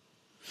doing?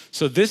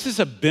 So this is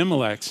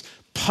Abimelech's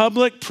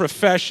public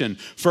profession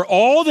for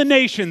all the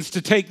nations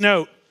to take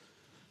note.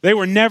 They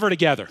were never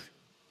together.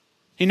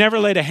 He never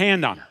laid a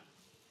hand on her.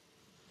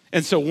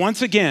 And so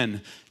once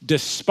again,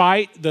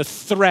 despite the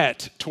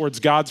threat towards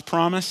God's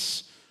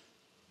promise,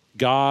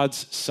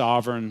 God's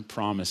sovereign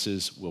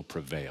promises will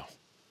prevail.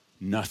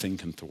 Nothing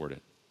can thwart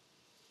it.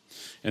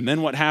 And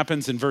then what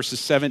happens in verses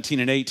 17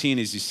 and 18,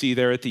 as you see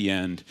there at the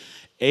end,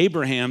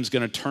 Abraham's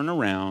going to turn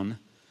around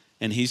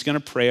and he's going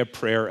to pray a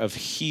prayer of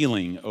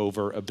healing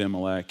over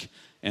Abimelech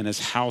and his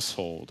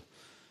household,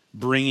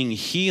 bringing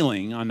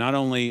healing on not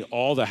only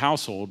all the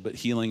household, but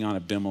healing on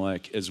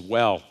Abimelech as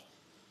well.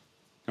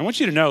 I want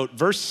you to note,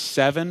 verse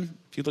 7,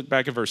 if you look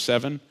back at verse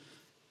 7,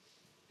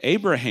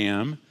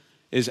 Abraham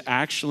is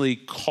actually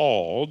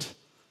called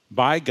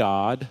by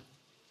God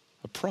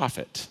a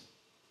prophet.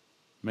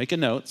 Make a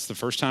note, it's the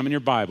first time in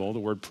your Bible the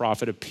word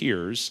prophet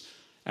appears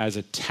as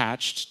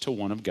attached to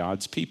one of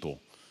God's people.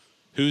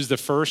 Who's the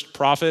first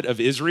prophet of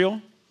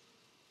Israel?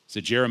 Is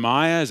it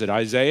Jeremiah? Is it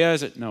Isaiah?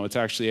 No, it's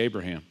actually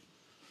Abraham.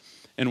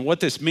 And what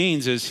this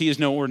means is he is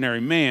no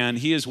ordinary man.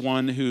 He is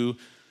one who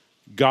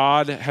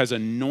God has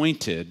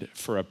anointed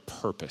for a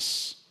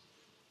purpose.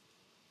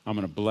 I'm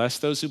going to bless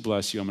those who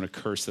bless you. I'm going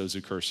to curse those who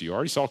curse you. You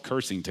already saw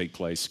cursing take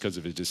place because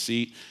of his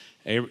deceit.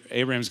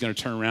 Abraham's going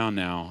to turn around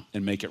now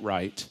and make it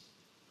right.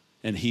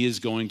 And he is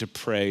going to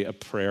pray a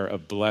prayer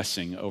of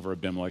blessing over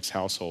Abimelech's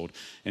household.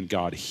 And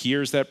God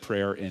hears that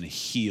prayer and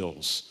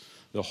heals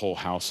the whole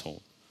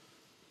household.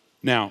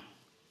 Now,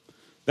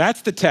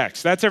 that's the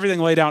text. That's everything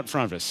laid out in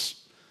front of us.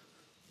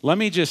 Let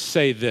me just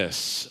say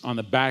this on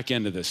the back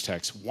end of this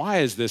text. Why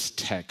is this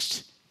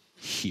text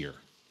here?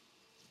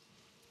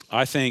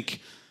 I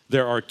think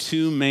there are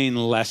two main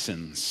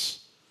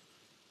lessons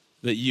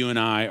that you and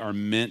I are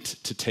meant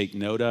to take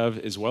note of,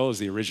 as well as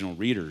the original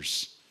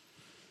readers,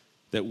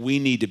 that we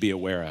need to be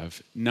aware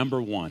of.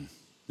 Number one,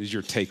 these are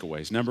your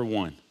takeaways. Number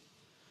one,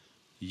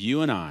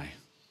 you and I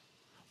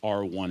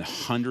are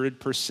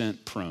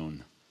 100%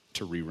 prone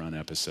to rerun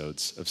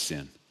episodes of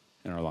sin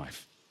in our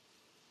life.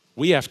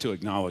 We have to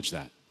acknowledge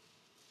that.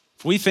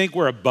 If we think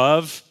we're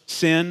above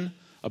sin,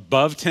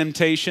 above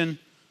temptation,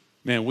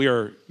 man, we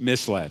are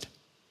misled.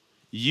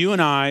 You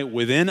and I,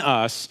 within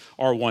us,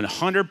 are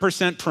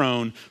 100%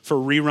 prone for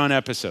rerun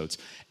episodes.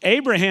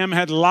 Abraham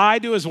had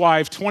lied to his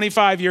wife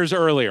 25 years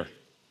earlier.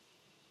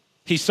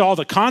 He saw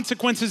the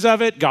consequences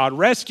of it. God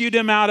rescued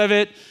him out of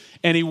it,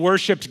 and he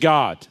worshiped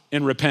God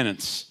in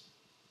repentance.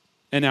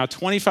 And now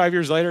 25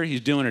 years later,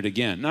 he's doing it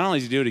again. Not only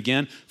does he do it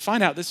again,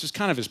 find out this was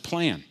kind of his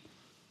plan.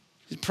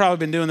 He's probably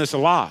been doing this a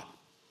lot.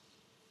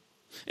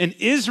 And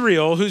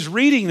Israel, who's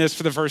reading this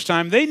for the first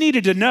time, they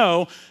needed to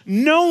know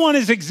no one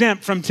is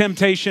exempt from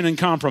temptation and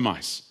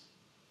compromise.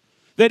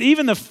 That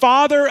even the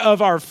father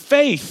of our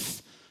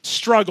faith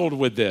struggled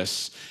with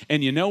this.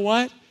 And you know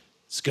what?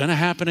 It's going to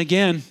happen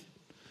again.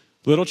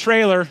 Little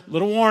trailer,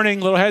 little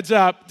warning, little heads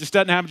up. This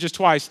doesn't happen just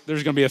twice.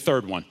 There's going to be a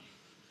third one.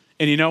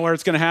 And you know where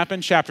it's going to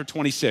happen? Chapter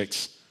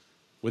 26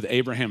 with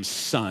Abraham's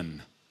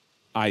son,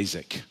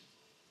 Isaac.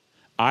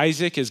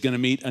 Isaac is going to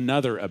meet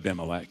another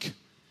Abimelech,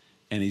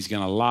 and he's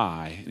going to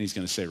lie, and he's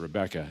going to say,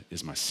 Rebekah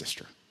is my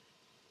sister.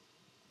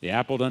 The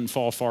apple doesn't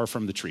fall far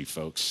from the tree,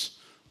 folks.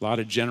 A lot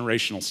of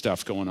generational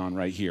stuff going on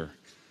right here.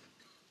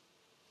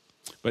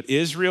 But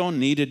Israel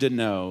needed to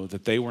know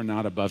that they were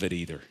not above it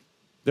either.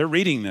 They're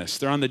reading this.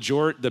 They're on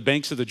the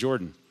banks of the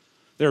Jordan.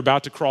 They're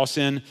about to cross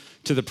in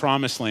to the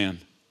promised land.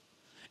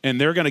 And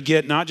they're going to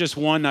get not just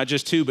one, not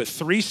just two, but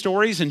 3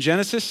 stories in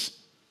Genesis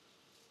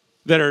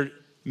that are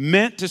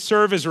meant to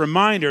serve as a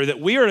reminder that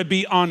we are to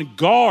be on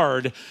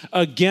guard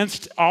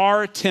against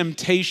our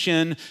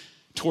temptation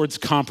towards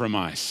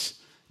compromise.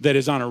 that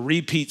is on a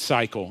repeat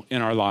cycle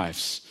in our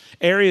lives.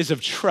 Areas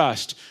of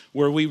trust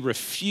where we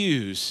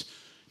refuse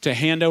to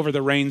hand over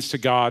the reins to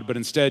God, but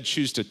instead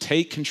choose to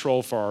take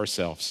control for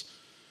ourselves.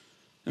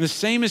 And the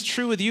same is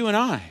true with you and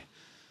I.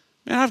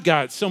 Man, I've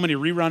got so many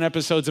rerun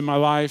episodes in my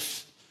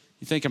life,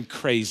 you think I'm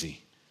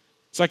crazy.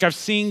 It's like I've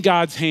seen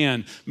God's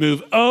hand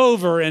move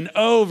over and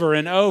over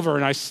and over,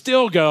 and I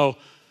still go,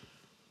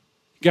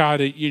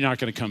 God, you're not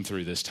going to come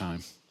through this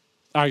time.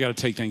 I got to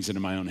take things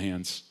into my own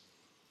hands.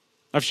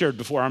 I've shared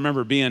before, I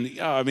remember being,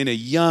 a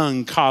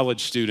young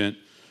college student,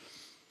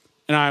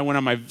 and I went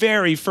on my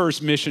very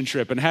first mission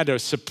trip and had to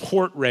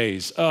support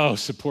raise.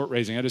 Support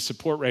raising. I had to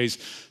support raise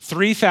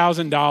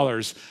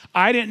 $3,000.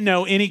 I didn't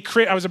know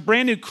I was a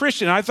brand new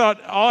Christian. I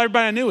thought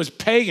everybody I knew was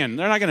pagan.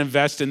 They're not going to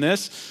invest in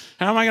this.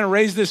 How am I going to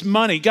raise this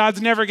money?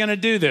 God's never going to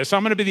do this.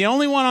 I'm going to be the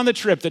only one on the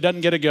trip that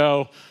doesn't get to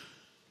go.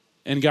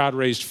 And God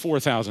raised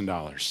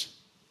 $4,000.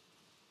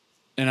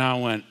 And I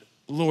went,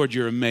 Lord,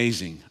 you're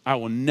amazing. I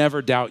will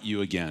never doubt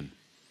you again.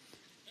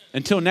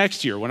 Until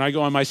next year when I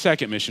go on my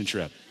second mission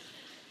trip.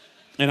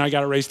 And I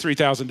got to raise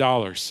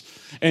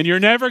 $3,000. And you're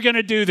never going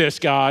to do this,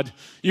 God.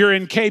 You're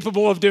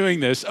incapable of doing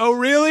this. Oh,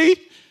 really?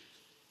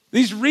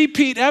 These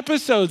repeat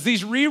episodes,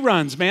 these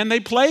reruns, man, they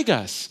plague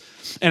us.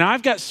 And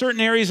I've got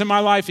certain areas in my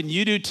life, and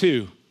you do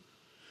too,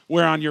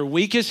 where on your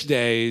weakest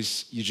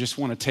days, you just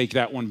want to take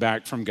that one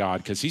back from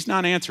God because he's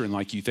not answering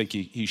like you think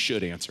he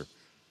should answer.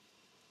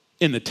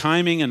 In the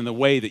timing and in the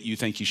way that you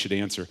think he should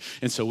answer.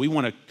 And so we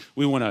want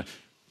to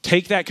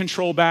take that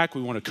control back.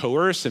 We want to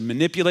coerce and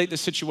manipulate the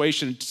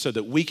situation so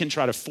that we can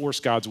try to force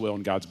God's will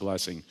and God's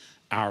blessing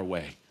our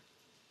way.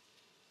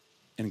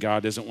 And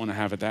God doesn't want to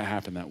have that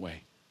happen that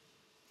way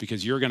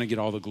because you're going to get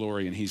all the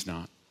glory and he's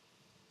not.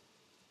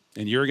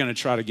 And you're going to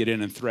try to get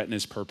in and threaten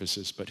his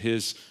purposes, but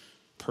his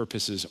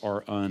purposes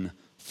are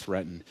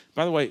unthreatened.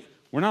 By the way,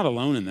 we're not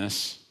alone in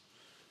this.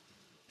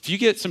 If you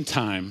get some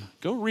time,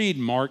 go read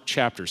Mark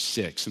chapter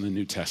 6 in the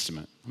New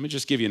Testament. Let me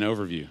just give you an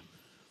overview.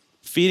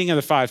 Feeding of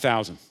the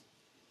 5,000.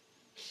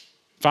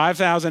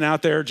 5,000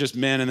 out there, just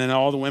men, and then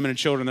all the women and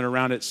children that are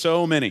around it,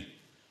 so many.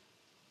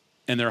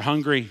 And they're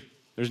hungry.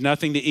 There's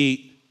nothing to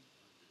eat.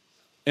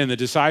 And the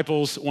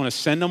disciples want to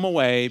send them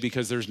away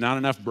because there's not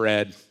enough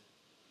bread.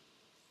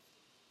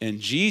 And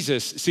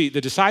Jesus, the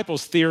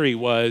disciples' theory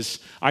was,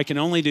 I can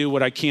only do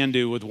what I can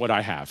do with what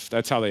I have.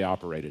 That's how they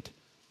operated.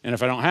 And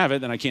if I don't have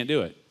it, then I can't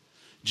do it.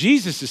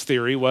 Jesus'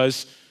 theory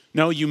was,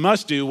 no, you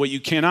must do what you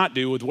cannot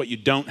do with what you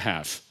don't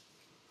have.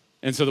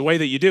 And so the way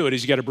that you do it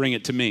is you got to bring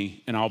it to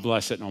me and I'll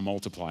bless it and I'll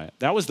multiply it.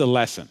 That was the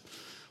lesson.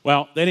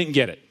 Well, they didn't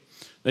get it.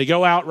 They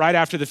go out right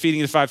after the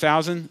feeding of the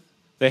 5,000.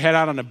 They head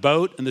out on a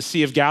boat in the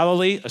Sea of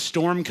Galilee. A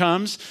storm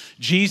comes.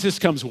 Jesus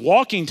comes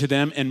walking to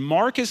them, and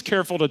Mark is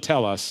careful to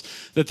tell us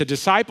that the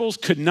disciples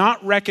could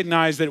not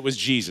recognize that it was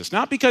Jesus.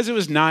 Not because it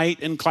was night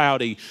and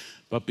cloudy,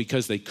 but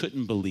because they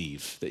couldn't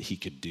believe that he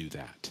could do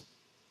that.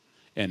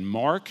 And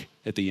Mark,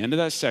 at the end of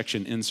that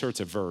section, inserts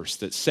a verse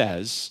that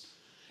says,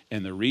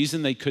 and the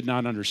reason they could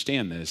not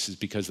understand this is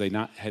because they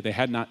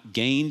had not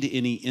gained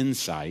any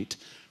insight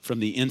from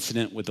the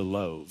incident with the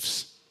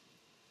loaves.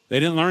 They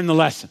didn't learn the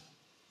lesson.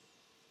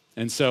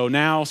 And so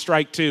now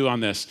strike two on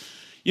this.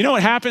 You know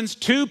what happens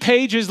 2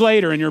 pages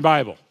later in your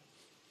Bible?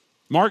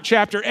 Mark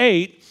chapter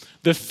 8,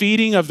 the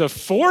feeding of the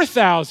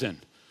 4,000.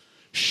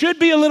 Should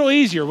be a little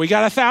easier. We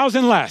got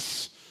 1,000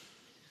 less.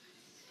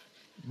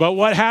 But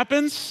what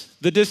happens?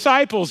 The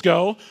disciples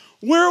go,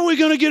 where are we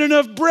going to get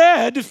enough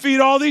bread to feed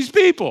all these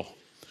people?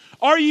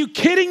 Are you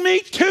kidding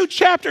me? 2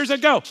 chapters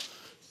ago.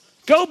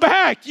 Go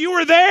back. You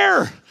were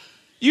there.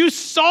 You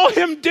saw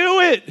him do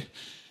it.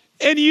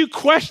 And you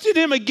questioned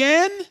him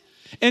again?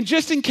 And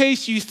just in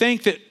case you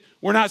think that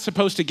we're not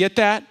supposed to get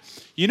that,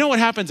 you know what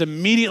happens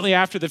immediately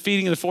after the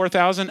feeding of the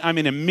 4,000? I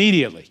mean,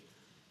 immediately.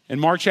 In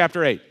Mark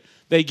chapter 8.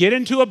 They get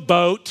into a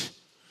boat.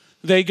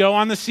 They go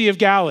on the Sea of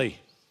Galilee.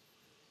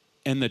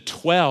 And the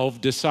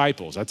 12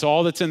 disciples, that's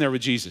all that's in there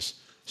with Jesus,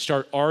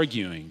 start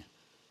arguing,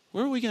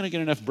 where are we going to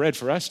get enough bread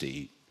for us to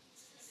eat?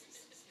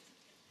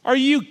 Are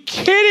you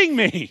kidding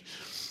me?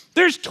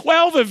 There's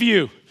 12 of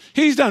you.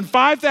 He's done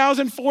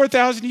 5,000,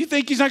 4,000. You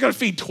think he's not going to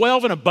feed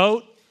 12 in a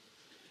boat?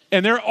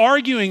 And they're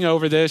arguing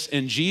over this,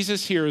 and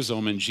Jesus hears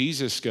them, and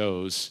Jesus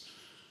goes,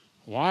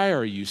 why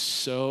are you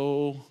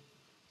so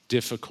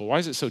difficult? Why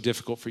is it so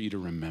difficult for you to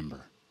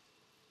remember?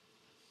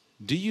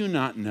 Do you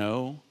not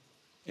know?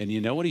 And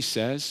you know what he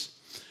says?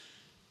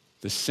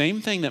 The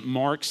same thing that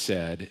Mark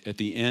said at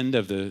the end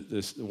of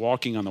the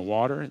walking on the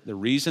water, the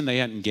reason they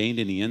hadn't gained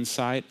any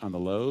insight on the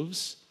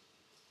loaves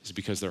is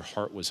because their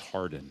heart was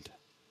hardened.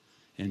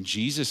 And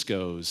Jesus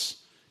goes,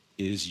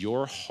 is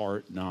your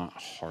heart not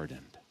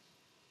hardened?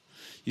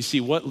 You see,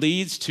 what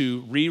leads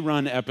to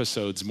rerun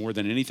episodes more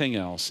than anything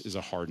else is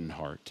a hardened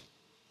heart.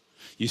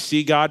 You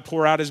see God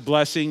pour out his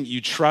blessing,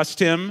 you trust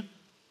him,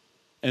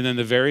 and then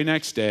the very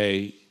next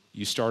day,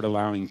 you start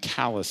allowing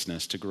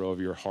callousness to grow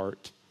over your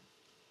heart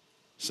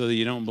so that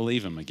you don't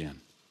believe him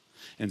again.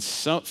 And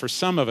so, for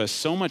some of us,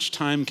 so much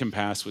time can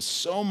pass with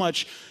so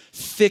much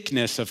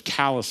thickness of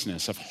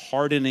callousness, of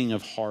hardening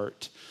of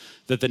heart,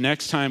 that the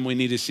next time we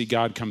need to see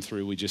God come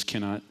through, we just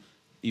cannot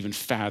even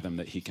fathom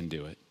that he can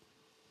do it.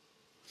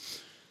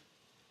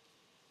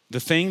 The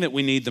thing that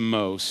we need the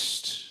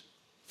most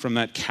from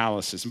that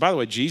callousness, and by the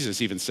way, Jesus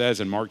even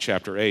says in Mark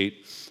chapter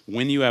 8,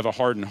 when you have a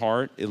hardened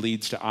heart, it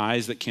leads to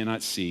eyes that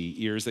cannot see,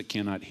 ears that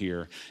cannot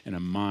hear, and a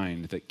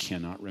mind that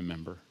cannot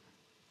remember.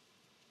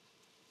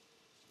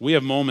 We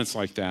have moments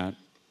like that,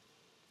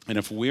 and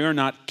if we are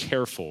not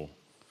careful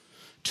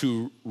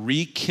to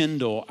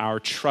rekindle our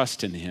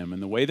trust in him,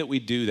 and the way that we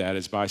do that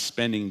is by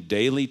spending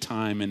daily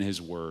time in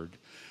his word,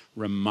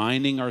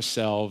 reminding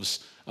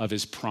ourselves of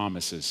his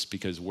promises,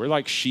 because we're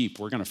like sheep,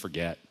 we're going to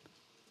forget.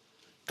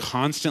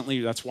 Constantly,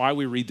 that's why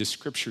we read the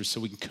scriptures,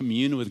 so we can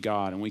commune with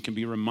God and we can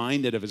be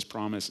reminded of his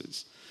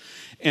promises.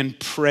 And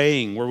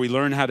praying, where we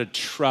learn how to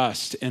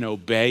trust and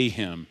obey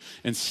him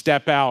and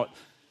step out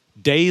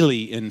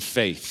daily in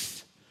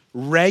faith,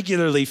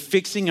 regularly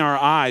fixing our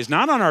eyes,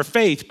 not on our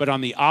faith, but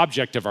on the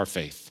object of our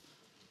faith,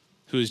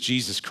 who is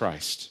Jesus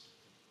Christ.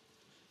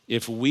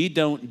 If we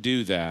don't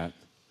do that,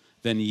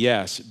 then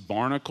yes,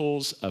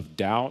 barnacles of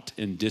doubt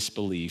and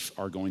disbelief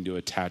are going to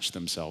attach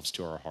themselves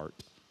to our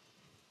heart.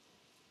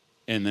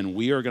 And then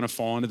we are going to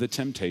fall into the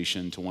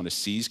temptation to want to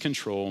seize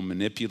control,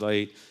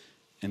 manipulate,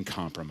 and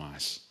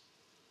compromise.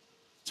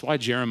 That's why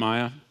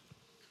Jeremiah,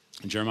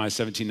 in Jeremiah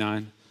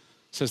 17:9,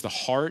 says the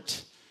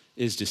heart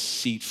is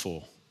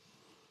deceitful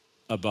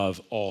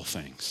above all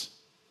things.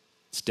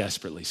 It's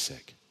desperately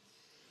sick.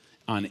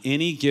 On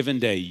any given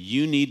day,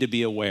 you need to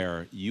be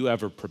aware you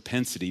have a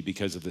propensity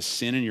because of the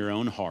sin in your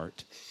own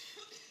heart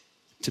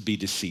to be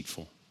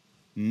deceitful.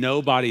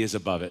 Nobody is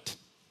above it.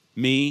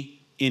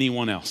 Me,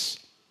 anyone else.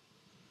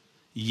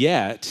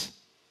 Yet,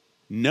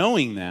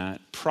 knowing that,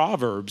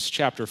 Proverbs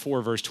chapter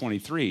 4, verse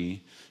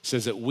 23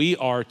 says that we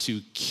are to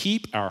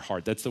keep our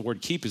heart. That's the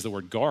word keep is the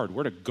word guard.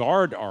 We're to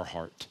guard our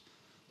heart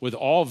with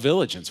all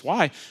diligence.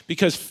 Why?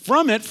 Because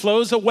from it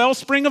flows a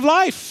wellspring of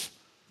life.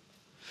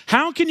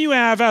 How can you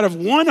have out of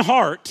one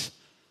heart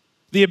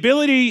the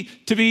ability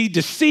to be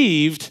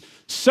deceived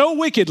so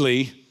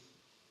wickedly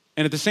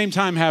and at the same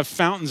time have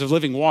fountains of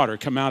living water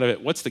come out of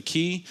it? What's the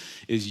key?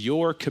 Is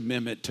your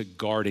commitment to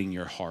guarding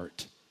your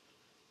heart,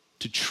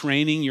 to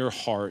training your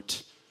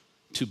heart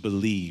to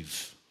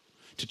believe,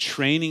 to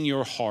training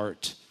your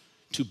heart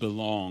to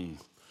belong,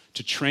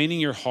 to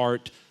training your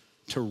heart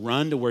to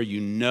run to where you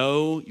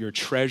know your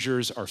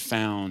treasures are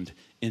found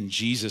in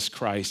Jesus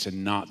Christ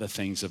and not the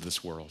things of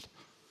this world.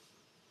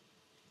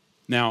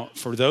 Now,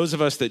 for those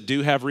of us that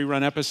do have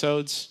rerun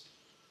episodes,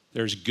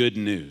 there's good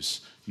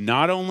news.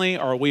 Not only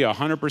are we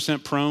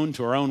 100% prone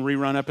to our own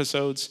rerun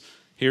episodes,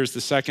 here's the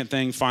second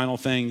thing, final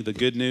thing, the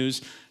good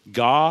news.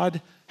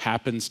 God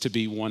happens to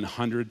be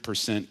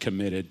 100%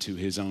 committed to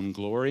his own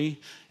glory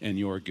and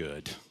your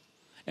good.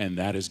 And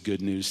that is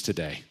good news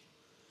today.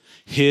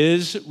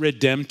 His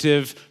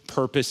redemptive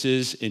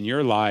purposes in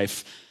your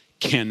life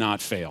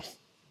cannot fail.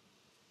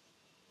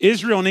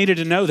 Israel needed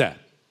to know that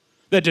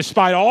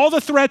despite all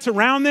the threats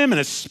around them, and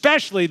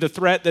especially the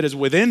threat that is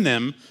within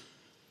them,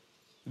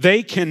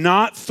 they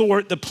cannot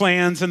thwart the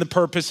plans and the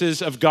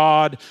purposes of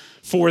God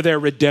for their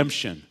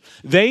redemption.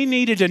 They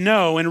needed to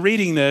know in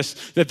reading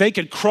this that they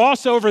could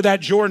cross over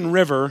that Jordan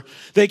River,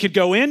 they could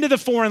go into the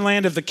foreign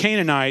land of the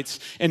Canaanites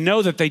and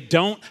know that they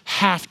don't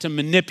have to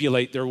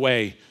manipulate their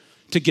way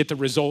to get the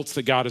results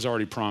that God has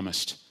already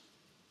promised.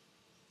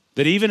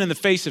 That even in the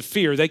face of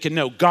fear, they can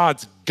know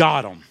God's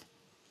got them.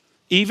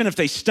 Even if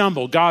they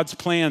stumble, God's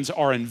plans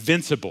are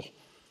invincible.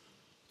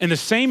 And the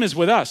same is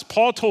with us.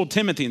 Paul told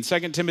Timothy in 2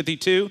 Timothy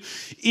 2,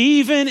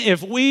 even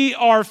if we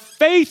are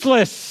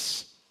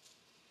faithless,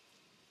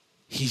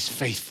 he's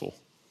faithful.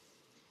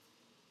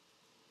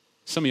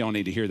 Some of y'all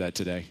need to hear that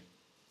today.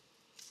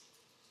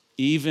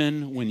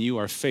 Even when you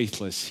are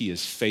faithless, he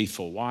is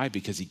faithful. Why?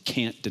 Because he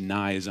can't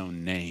deny his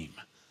own name.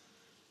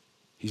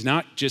 He's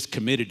not just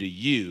committed to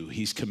you,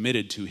 he's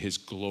committed to his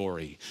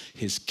glory,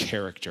 his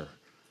character,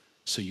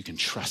 so you can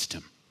trust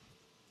him.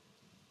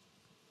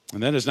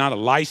 And that is not a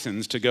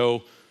license to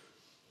go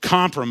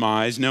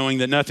compromise knowing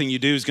that nothing you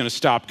do is going to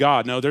stop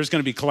God. No, there's going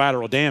to be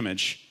collateral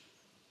damage.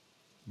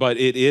 But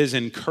it is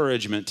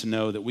encouragement to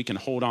know that we can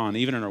hold on,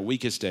 even in our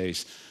weakest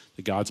days,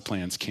 that God's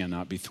plans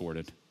cannot be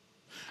thwarted.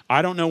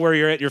 I don't know where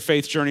you're at your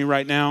faith journey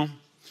right now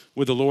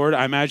with the Lord.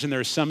 I imagine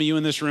there are some of you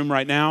in this room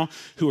right now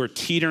who are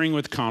teetering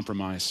with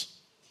compromise.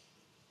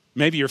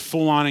 Maybe you're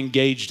full on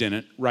engaged in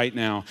it right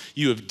now.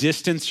 You have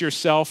distanced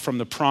yourself from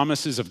the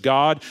promises of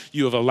God.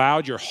 You have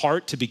allowed your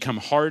heart to become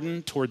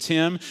hardened towards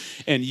him,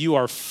 and you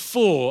are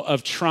full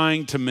of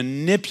trying to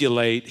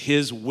manipulate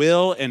his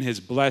will and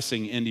his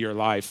blessing into your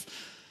life.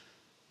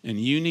 And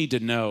you need to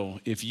know,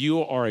 if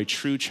you are a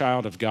true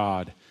child of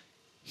God,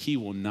 he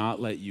will not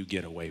let you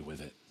get away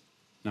with it.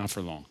 Not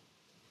for long.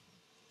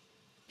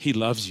 He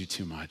loves you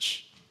too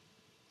much.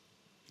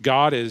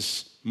 God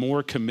is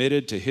more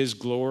committed to his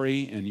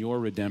glory and your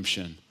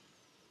redemption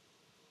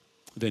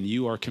than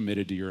you are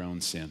committed to your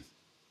own sin.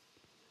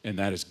 And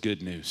that is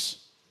good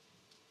news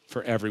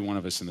for every one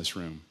of us in this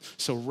room.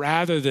 So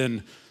rather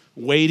than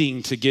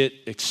waiting to get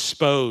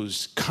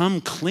exposed,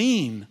 come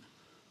clean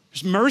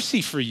There's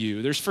mercy for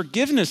you. There's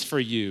forgiveness for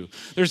you.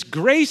 There's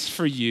grace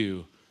for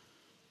you.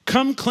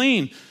 Come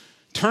clean.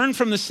 Turn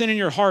from the sin in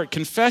your heart.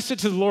 Confess it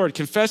to the Lord.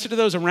 Confess it to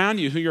those around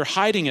you who you're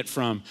hiding it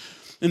from.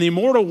 In the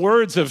immortal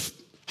words of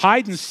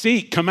hide and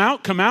seek, come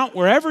out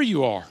wherever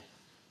you are.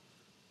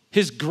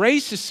 His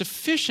grace is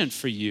sufficient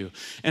for you.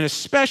 And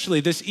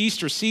especially this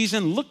Easter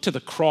season, look to the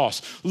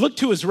cross. Look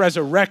to his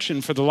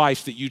resurrection for the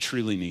life that you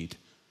truly need.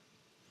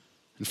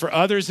 And for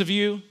others of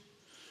you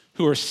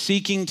who are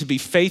seeking to be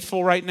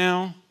faithful right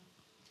now,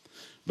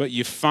 but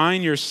you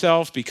find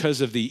yourself, because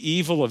of the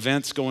evil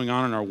events going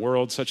on in our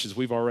world, such as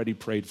we've already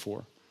prayed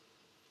for,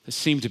 that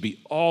seem to be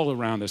all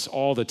around us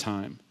all the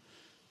time,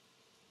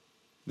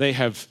 they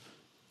have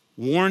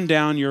worn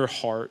down your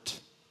heart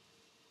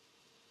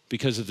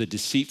because of the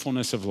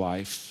deceitfulness of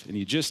life, and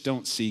you just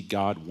don't see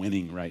God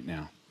winning right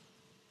now.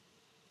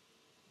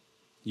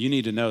 You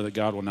need to know that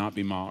God will not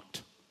be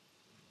mocked,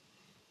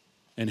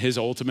 and his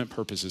ultimate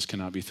purposes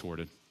cannot be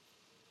thwarted.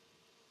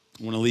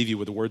 I want to leave you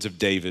with the words of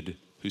David,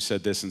 who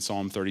said this in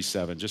Psalm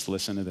 37. Just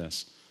listen to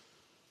this.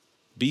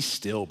 Be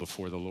still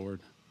before the Lord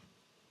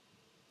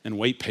and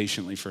wait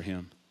patiently for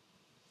him.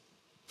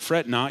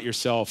 Fret not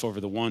yourself over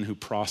the one who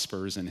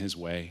prospers in his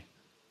way,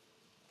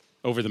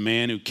 over the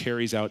man who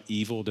carries out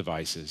evil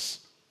devices.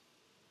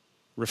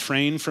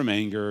 Refrain from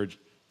anger,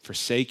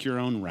 forsake your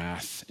own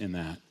wrath in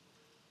that.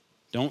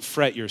 Don't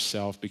fret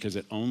yourself, because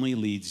it only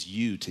leads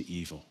you to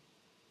evil.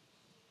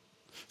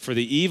 For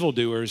the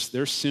evildoers,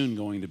 they're soon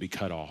going to be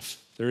cut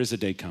off. There is a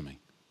day coming.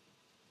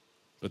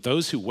 But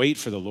those who wait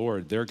for the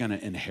Lord, they're going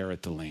to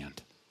inherit the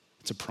land.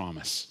 It's a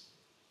promise.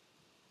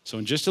 So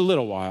in just a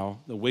little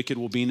while, the wicked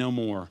will be no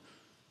more.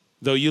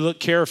 Though you look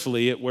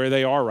carefully at where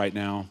they are right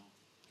now,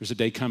 there's a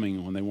day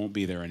coming when they won't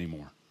be there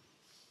anymore.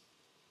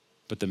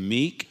 But the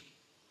meek,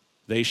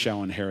 they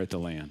shall inherit the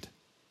land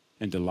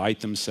and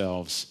delight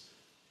themselves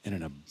in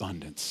an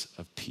abundance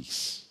of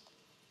peace.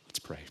 Let's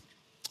pray.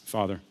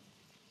 Father,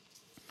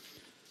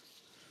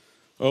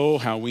 oh,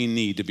 how we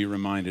need to be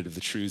reminded of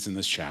the truths in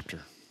this chapter.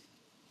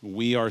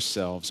 We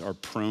ourselves are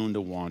prone to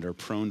wander,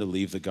 prone to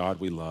leave the God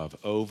we love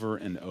over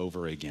and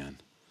over again,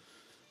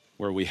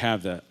 where we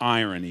have the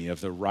irony of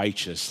the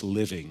righteous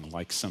living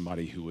like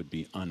somebody who would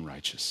be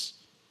unrighteous.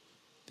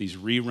 These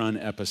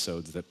rerun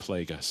episodes that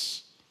plague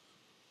us.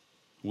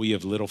 We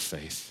have little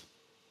faith.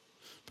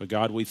 But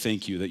God, we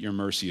thank you that your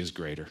mercy is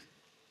greater.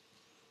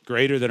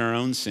 Greater than our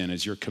own sin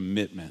is your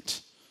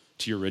commitment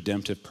to your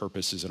redemptive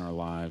purposes in our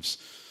lives.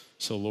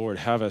 So Lord,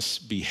 have us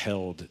be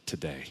held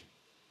today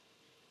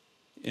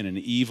in an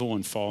evil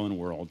and fallen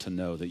world to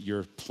know that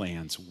your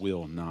plans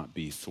will not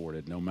be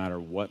thwarted, no matter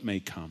what may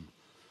come.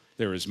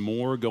 There is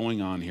more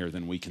going on here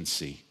than we can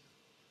see.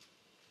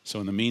 So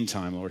in the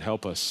meantime, Lord,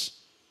 help us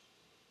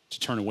to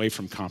turn away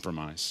from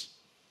compromise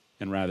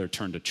and rather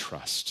turn to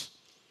trust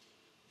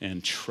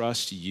and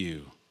trust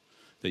you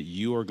that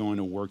you are going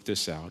to work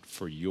this out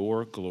for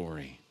your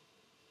glory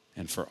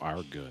and for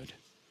our good.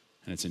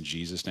 And it's in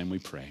Jesus' name we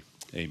pray.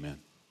 Amen.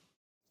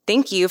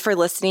 Thank you for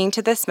listening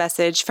to this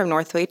message from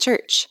Northway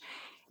Church.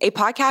 A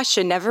podcast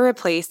should never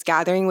replace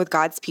gathering with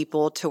God's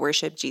people to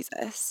worship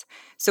Jesus.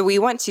 So we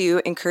want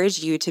to encourage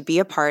you to be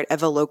a part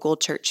of a local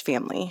church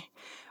family.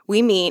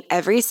 We meet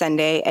every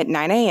Sunday at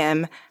 9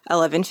 a.m.,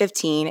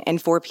 11:15, and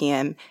 4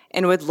 p.m.,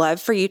 and would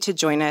love for you to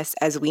join us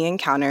as we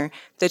encounter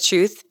the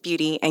truth,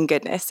 beauty, and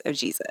goodness of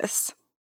Jesus.